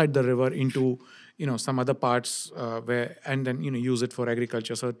outside the river into some other parts and then use it for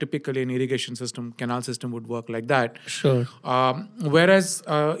agriculture. So typically an irrigation system, canal system would work like that. Sure. Whereas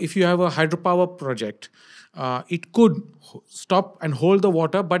if you have a hydropower project, it could stop and hold the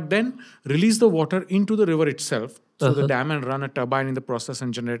water, but then release the water into the river itself. So the dam and run a turbine in the process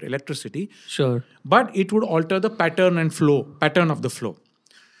and generate electricity. Sure. But it would alter the pattern of the flow.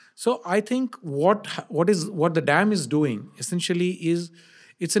 So I think what the dam is doing essentially is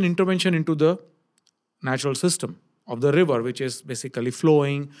it's an intervention into the natural system of the river, which is basically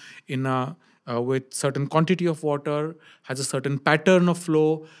flowing in with certain quantity of water, has a certain pattern of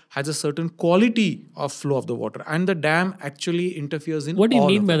flow, has a certain quality of flow of the water, and the dam actually interferes in. What do you all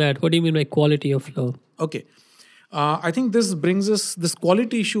mean of by it. that? What do you mean by quality of flow? Okay. I think this brings us this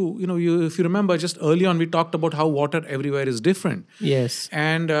quality issue. If you remember, just early on, we talked about how water everywhere is different. Yes.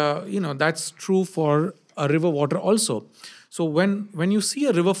 And, that's true for a river water also. So when you see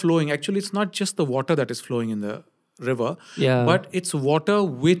a river flowing, actually, it's not just the water that is flowing in the river, Yeah. but it's water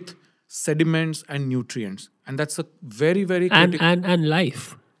with sediments and nutrients. And that's a very, very And critical... and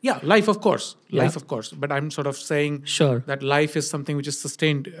life. Yeah, life, of course. Yeah. Life, of course. But I'm sort of saying Sure. that life is something which is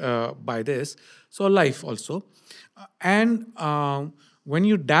sustained by this. So life also. When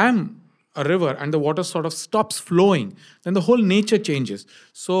you dam a river and the water sort of stops flowing, then the whole nature changes.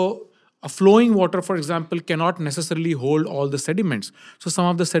 So a flowing water, for example, cannot necessarily hold all the sediments. So some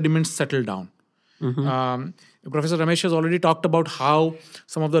of the sediments settle down. Professor Ramesh has already talked about how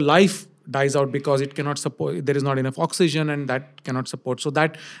some of the life dies out because it cannot support, there is not enough oxygen, and that cannot support. So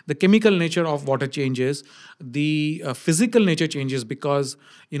that the chemical nature of water changes, the physical nature changes, because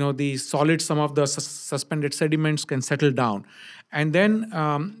the solids, some of the suspended sediments can settle down, and then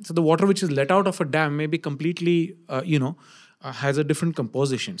so the water which is let out of a dam may be completely has a different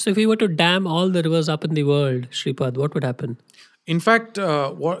composition. So if we were to dam all the rivers up in the world, Shripad, what would happen? In fact,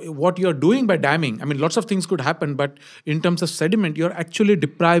 what you're doing by damming, I mean, lots of things could happen, but in terms of sediment, you're actually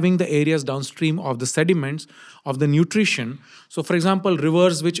depriving the areas downstream of the sediments, of the nutrition. So, for example,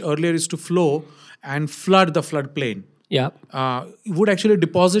 rivers which earlier used to flow and flood the floodplain, Yeah. would actually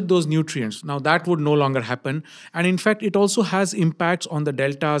deposit those nutrients. Now that would no longer happen. And in fact, it also has impacts on the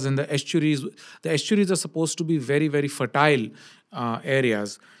deltas and the estuaries. The estuaries are supposed to be very, very fertile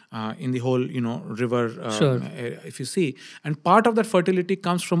areas in the whole, river, Sure. if you see. And part of that fertility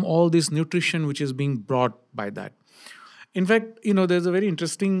comes from all this nutrition which is being brought by that. In fact, there's a very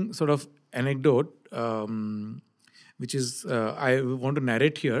interesting sort of anecdote, which is I want to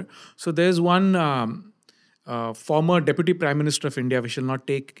narrate here. So there's one former Deputy Prime Minister of India, we shall not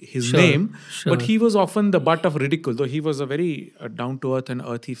take his name, but he was often the butt of ridicule, though he was a very down-to-earth and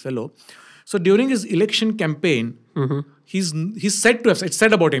earthy fellow. So during his election campaign, he's said to have, it's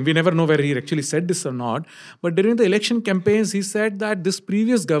said about him, we never know whether he actually said this or not, but during the election campaigns, he said that this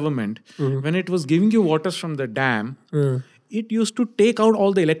previous government, when it was giving you waters from the dam, it used to take out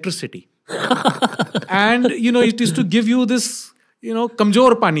all the electricity. And, it used to give you this,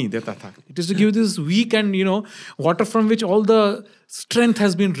 kamjor pani deta tha. It is to give this weak and, water from which all the strength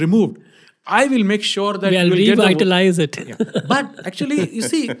has been removed. I will make sure that We'll you will revitalize it. Yeah. But actually, you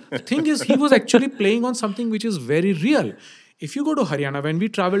see, the thing is, he was actually playing on something which is very real. If you go to Haryana, when we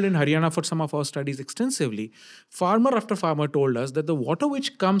traveled in Haryana for some of our studies extensively, farmer after farmer told us that the water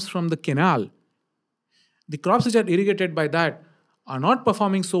which comes from the canal, the crops which are irrigated by that, are not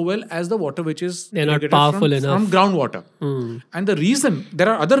performing so well as the water which is They're not irrigated powerful enough. from groundwater. And the reason, there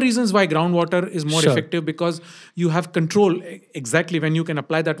are other reasons why groundwater is more Sure. effective, because you have control exactly when you can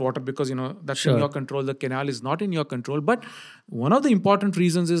apply that water, because that's Sure. in your control. The canal is not in your control. But one of the important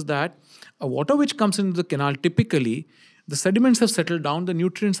reasons is that a water which comes into the canal, typically the sediments have settled down, the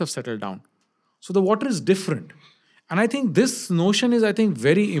nutrients have settled down. So the water is different. And I think this notion is,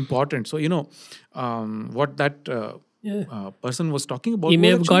 very important. So, what that person was talking about. He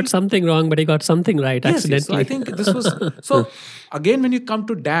may was have got actually- something wrong, but he got something right Yes, yes. So accidentally. I think this was so. Again, when you come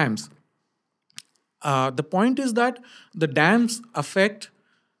to dams, the point is that the dams affect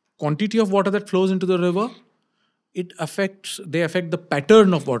quantity of water that flows into the river. They affect the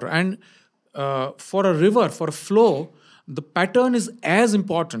pattern of water, and for a river, for a flow, the pattern is as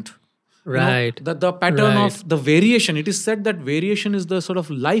important. Right. The pattern Right. of the variation. It is said that variation is the sort of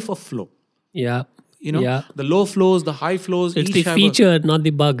life of flow. Yeah. Yeah. The low flows, the high flows. It's each the have feature, not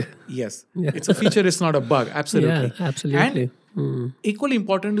the bug. Yes, it's a feature. It's not a bug. Absolutely. Yeah, absolutely. And equally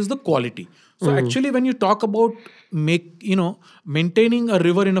important is the quality. So actually, when you talk about maintaining a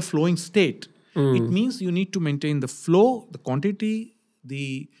river in a flowing state, it means you need to maintain the flow, the quantity,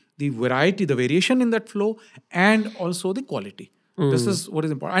 the variety, the variation in that flow, and also the quality. This is what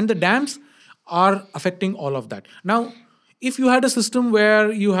is important. And the dams are affecting all of that. Now, if you had a system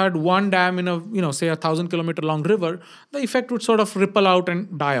where you had one dam in a, say, 1,000-kilometer long river, the effect would sort of ripple out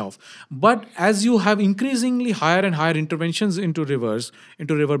and die off. But as you have increasingly higher and higher interventions into rivers,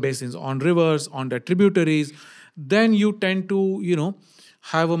 into river basins, on rivers, on their tributaries, then you tend to,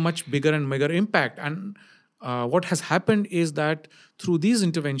 have a much bigger and bigger impact. And what has happened is that through these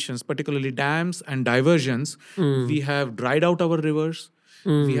interventions, particularly dams and diversions, we have dried out our rivers.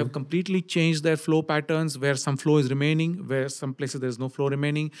 We have completely changed their flow patterns, where some flow is remaining, where some places there is no flow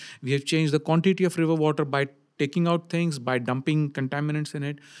remaining. We have changed the quantity of river water by taking out things, by dumping contaminants in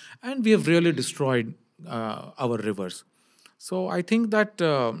it, and we have really destroyed our rivers. So I think that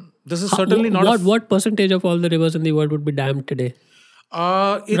this is certainly not What percentage of all the rivers in the world would be dammed today?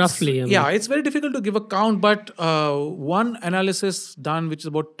 Roughly, I mean. Yeah, it's very difficult to give a count, but one analysis done, which is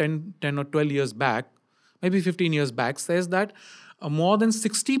about 10 or 12 years back, maybe 15 years back, says that more than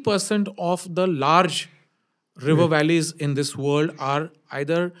 60% of the large river valleys in this world are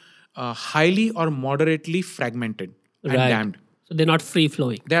either highly or moderately fragmented and dammed. So they're not free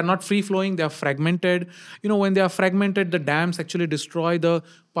flowing. They are not free flowing, they are fragmented. When they are fragmented, the dams actually destroy the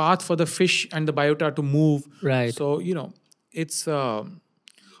path for the fish and the biota to move. Right. So, it's having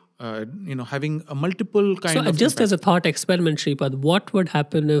a multiple kind So of just impact. as a thought experiment, Shripad, what would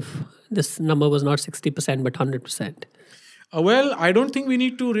happen if this number was not 60% but 100%? Well, I don't think we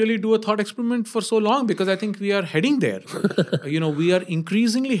need to really do a thought experiment for so long, because I think we are heading there. We are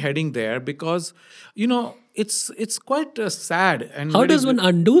increasingly heading there, because, it's quite sad. And How very does one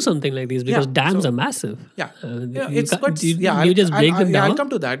undo something like this? Because Yeah, dams so- are massive. Yeah, You it's can't- quite. You, Yeah, you just break them yeah, I'll down. come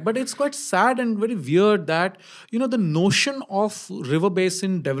to that. But it's quite sad and very weird that the notion of river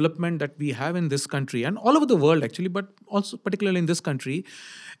basin development that we have in this country and all over the world actually, but also particularly in this country,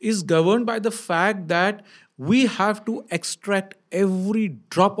 is governed by the fact that we have to extract every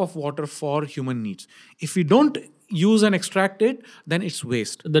drop of water for human needs. If we don't use and extract it, then it's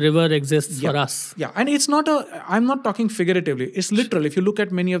waste. The river exists for us. Yeah, and it's not I'm not talking figuratively. It's literal. If you look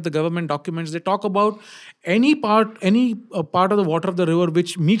at many of the government documents, they talk about any part of the water of the river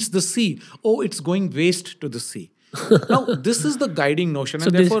which meets the sea. Oh, it's going waste to the sea. Now, this is the guiding notion, So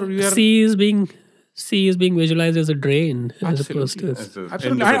and the therefore we are sea is being visualized as a drain as opposed to As a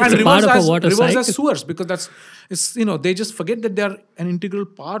absolutely. end of And it. It's a part rivers of a as water rivers cycle. as sewers, because they just forget that they are an integral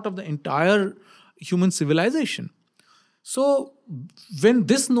part of the entire human civilization. So when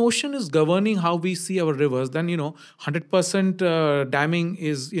this notion is governing how we see our rivers, then 100% damming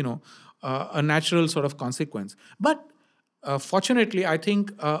is a natural sort of consequence. But fortunately, I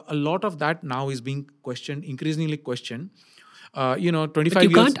think a lot of that now is being questioned, increasingly questioned. 25 But you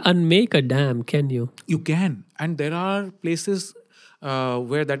years can't unmake a dam, can you? you can, and there are places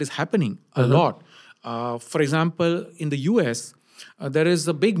where that is happening a lot. For example, in the US, there is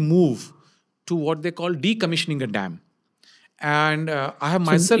a big move to what they call decommissioning a dam. And I have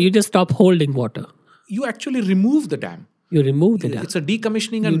myself, You just stop holding water. you actually remove the dam. You remove the dam. It's a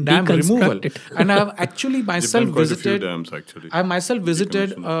decommissioning You and dam deconstruct removal. it. And I have actually They've myself done quite a few visited. dams, actually. I myself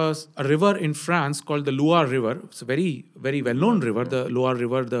visited a river in France called the Loire River. It's a very, very well-known river. The Loire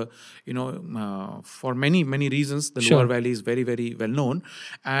River, for many, many reasons, the Sure. Loire Valley is very, very well-known.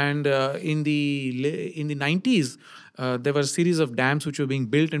 And in the 90s, there were a series of dams which were being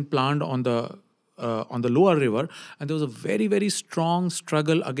built and planned on the Loire River, and there was a very, very strong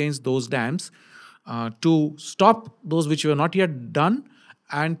struggle against those dams to stop those which were not yet done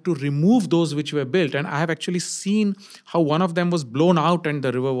and to remove those which were built. And I have actually seen how one of them was blown out and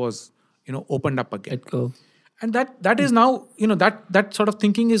the river was, opened up again. Let go. And that is now, that sort of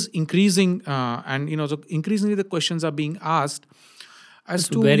thinking is increasing, and so increasingly the questions are being asked as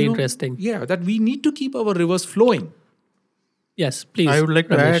to very interesting. Yeah, that we need to keep our rivers flowing. Yes, please. I would like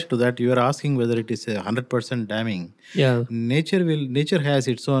to Ramesh. add to that. You are asking whether it is 100% damming. Yeah. Nature has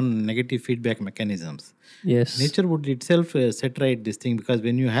its own negative feedback mechanisms. Yes. Nature would itself set right this thing, because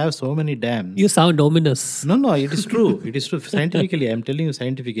when you have so many dams. You sound ominous. No, it is true. It is true. Scientifically, I'm telling you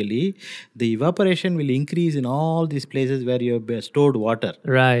scientifically, the evaporation will increase in all these places where you have stored water.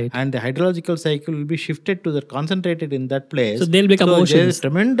 Right. And the hydrological cycle will be shifted to the concentrated in that place. So they'll become There oceans. is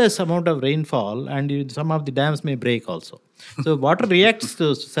tremendous amount of rainfall, and some of the dams may break also. So water reacts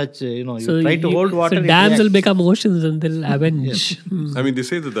to such, you try to hold water. So it dams will reacts. become oceans and they'll avenge. I mean, they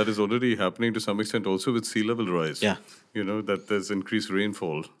say that is already happening to some extent also with sea level rise. Yeah. That there's increased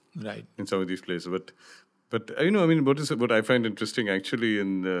rainfall Right. in some of these places. But I mean, what I find interesting actually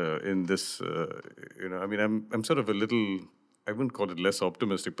in this, I mean, I'm sort of a little. I wouldn't call it less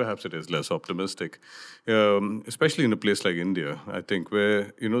optimistic. Perhaps it is less optimistic, especially in a place like India. I think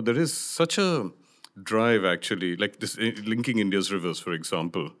where there is such a drive actually, like this linking India's rivers, for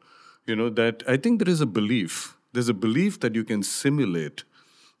example. That I think there is a belief. There's a belief that you can simulate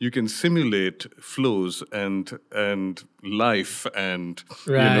flows and life and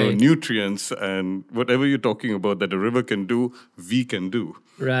Right. nutrients and whatever you're talking about that a river can do, we can do.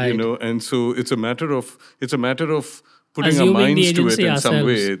 Right. And so it's a matter of putting our Assuming the minds to it agency in some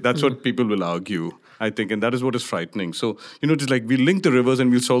way. ourselves. That's what people will argue, I think, and that is what is frightening. So, it's like we link the rivers and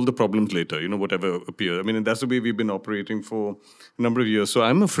we'll solve the problems later, whatever appears. I mean, and that's the way we've been operating for a number of years. So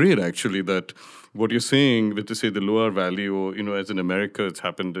I'm afraid, actually, that what you're saying with, say, the Loire Valley or, as in America, it's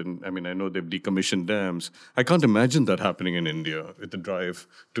happened I know they've decommissioned dams. I can't imagine that happening in India with the drive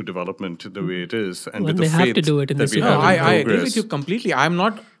to development the way it is. And Well, with the they have to faith do it in that this we way. have No, in I agree progress. with you completely. I'm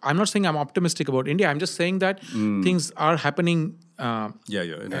not saying I'm optimistic about India. I'm just saying that things are happening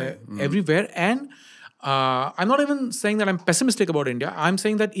everywhere. And I'm not even saying that I'm pessimistic about India. I'm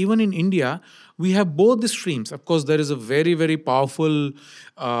saying that even in India, we have both the streams. Of course, there is a very, very powerful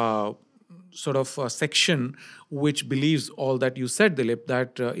sort of section which believes all that you said, Dilip,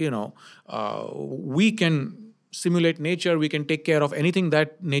 that, we can simulate nature, we can take care of anything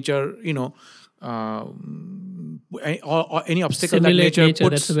that nature, or any obstacle Simulate that nature nature,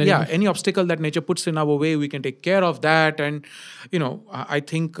 puts, that's a very good- any obstacle that nature puts in our way, we can take care of that. And I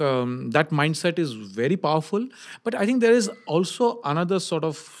think that mindset is very powerful. But I think there is also another sort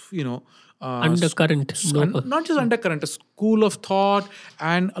of Undercurrent. not just undercurrent, a school of thought,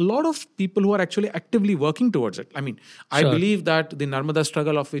 and a lot of people who are actually actively working towards it. I mean, I Sure. believe that the Narmada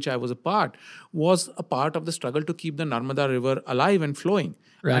struggle, of which I was a part, was a part of the struggle to keep the Narmada River alive and flowing.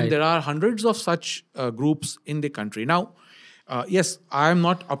 Right. And there are hundreds of such groups in the country. Now, yes, I'm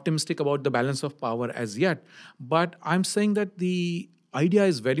not optimistic about the balance of power as yet, but I'm saying that the idea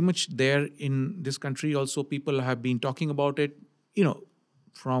is very much there in this country. Also, people have been talking about it,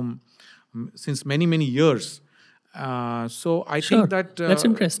 from since many years. So I Sure. think that That's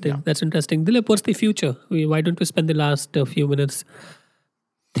interesting. yeah. That's interesting. Dilip, what's the future? Why don't we spend the last few minutes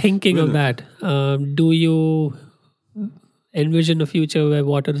thinking of that? Do you envision a future where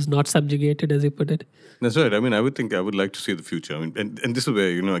water is not subjugated, as you put it? That's right. I mean, I would like to see the future. I mean, and this is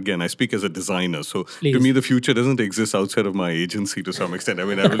where, again, I speak as a designer. So Please. to me, the future doesn't exist outside of my agency to some extent. I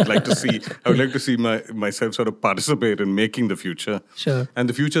mean, I would like to see myself sort of participate in making the future. Sure. And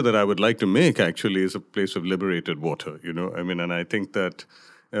the future that I would like to make actually is a place of liberated water, I mean, and I think that,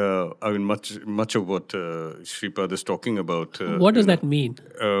 much of what Shripad is talking about. What does that mean?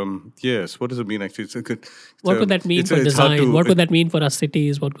 Yes, what does it mean actually? What would that mean for design? What would that mean for our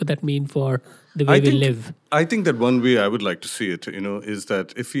cities? What would that mean for the way we live? I think that one way I would like to see it, is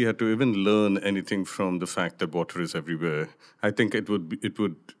that if we had to even learn anything from the fact that water is everywhere, I think it would,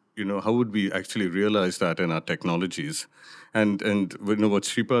 how would we actually realize that in our technologies? And what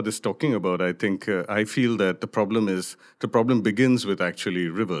Shripad is talking about, I think, I feel that the problem begins with actually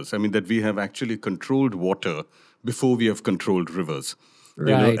rivers. I mean, that we have actually controlled water before we have controlled rivers.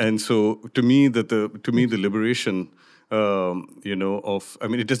 Right. And so to me, the liberation,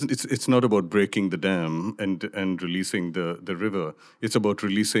 it's not about breaking the dam and releasing the river. It's about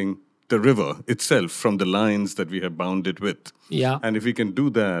releasing the river itself from the lines that we have bound it with. Yeah. And if we can do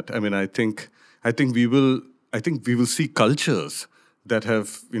that, I mean, I think we will see cultures that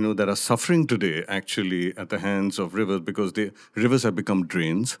that are suffering today actually at the hands of rivers, because rivers have become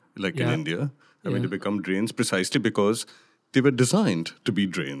drains, like in Yeah. India. I mean, they become drains precisely because they were designed to be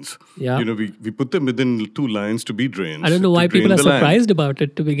drains. Yeah. We put them within two lines to be drains. I don't know to why drain people are the land. surprised about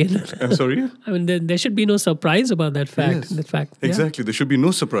it to begin with. I'm sorry? I mean, there should be no surprise about that fact. Yes. That fact. Yeah. Exactly. There should be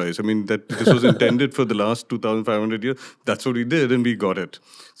no surprise. I mean, that this was intended for the last 2,500 years. That's what we did, and we got it.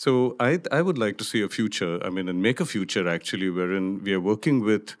 So I would like to see a future, and make a future actually wherein we are working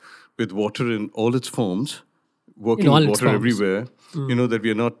with water in all its forms, working all with its water forms. everywhere. That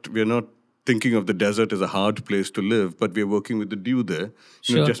we are not thinking of the desert as a hard place to live, but we are working with the dew there.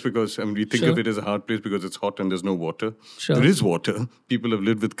 Sure. Just because we think Sure. of it as a hard place because it's hot and there's no water. Sure. There is water. People have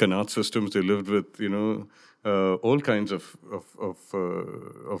lived with canal systems. They lived with all kinds of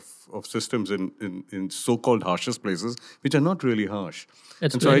systems in so-called harshest places, which are not really harsh.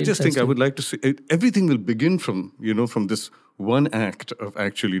 That's and so I very just think I interesting. would like to see everything will begin from this one act of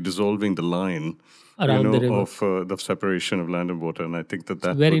actually dissolving the line Around the river. of separation of land and water, and I think that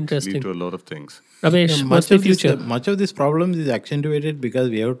very would interesting. lead to a lot of things. Ramesh, what's the future? Much of this problem is accentuated because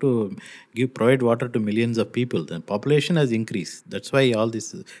we have to provide water to millions of people. The population has increased. That's why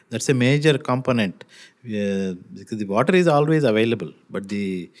that's a major component. Because the water is always available, but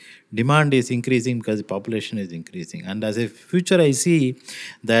the demand is increasing because the population is increasing. And as a future, I see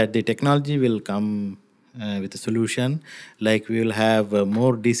that the technology will come with a solution, like we will have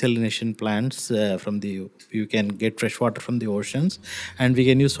more desalination plants you can get fresh water from the oceans, and we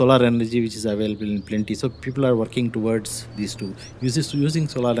can use solar energy, which is available in plenty. So people are working towards these two, using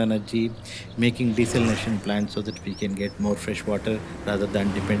solar energy, making desalination plants so that we can get more fresh water rather than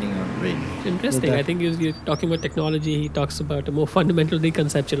depending on rain. Interesting. I think you're talking about technology. He talks about a more fundamental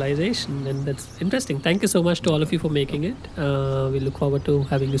reconceptualization, and that's interesting. Thank you so much to all of you for making it. We look forward to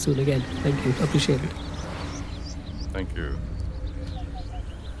having you soon again. Thank you. Appreciate it. Thank you.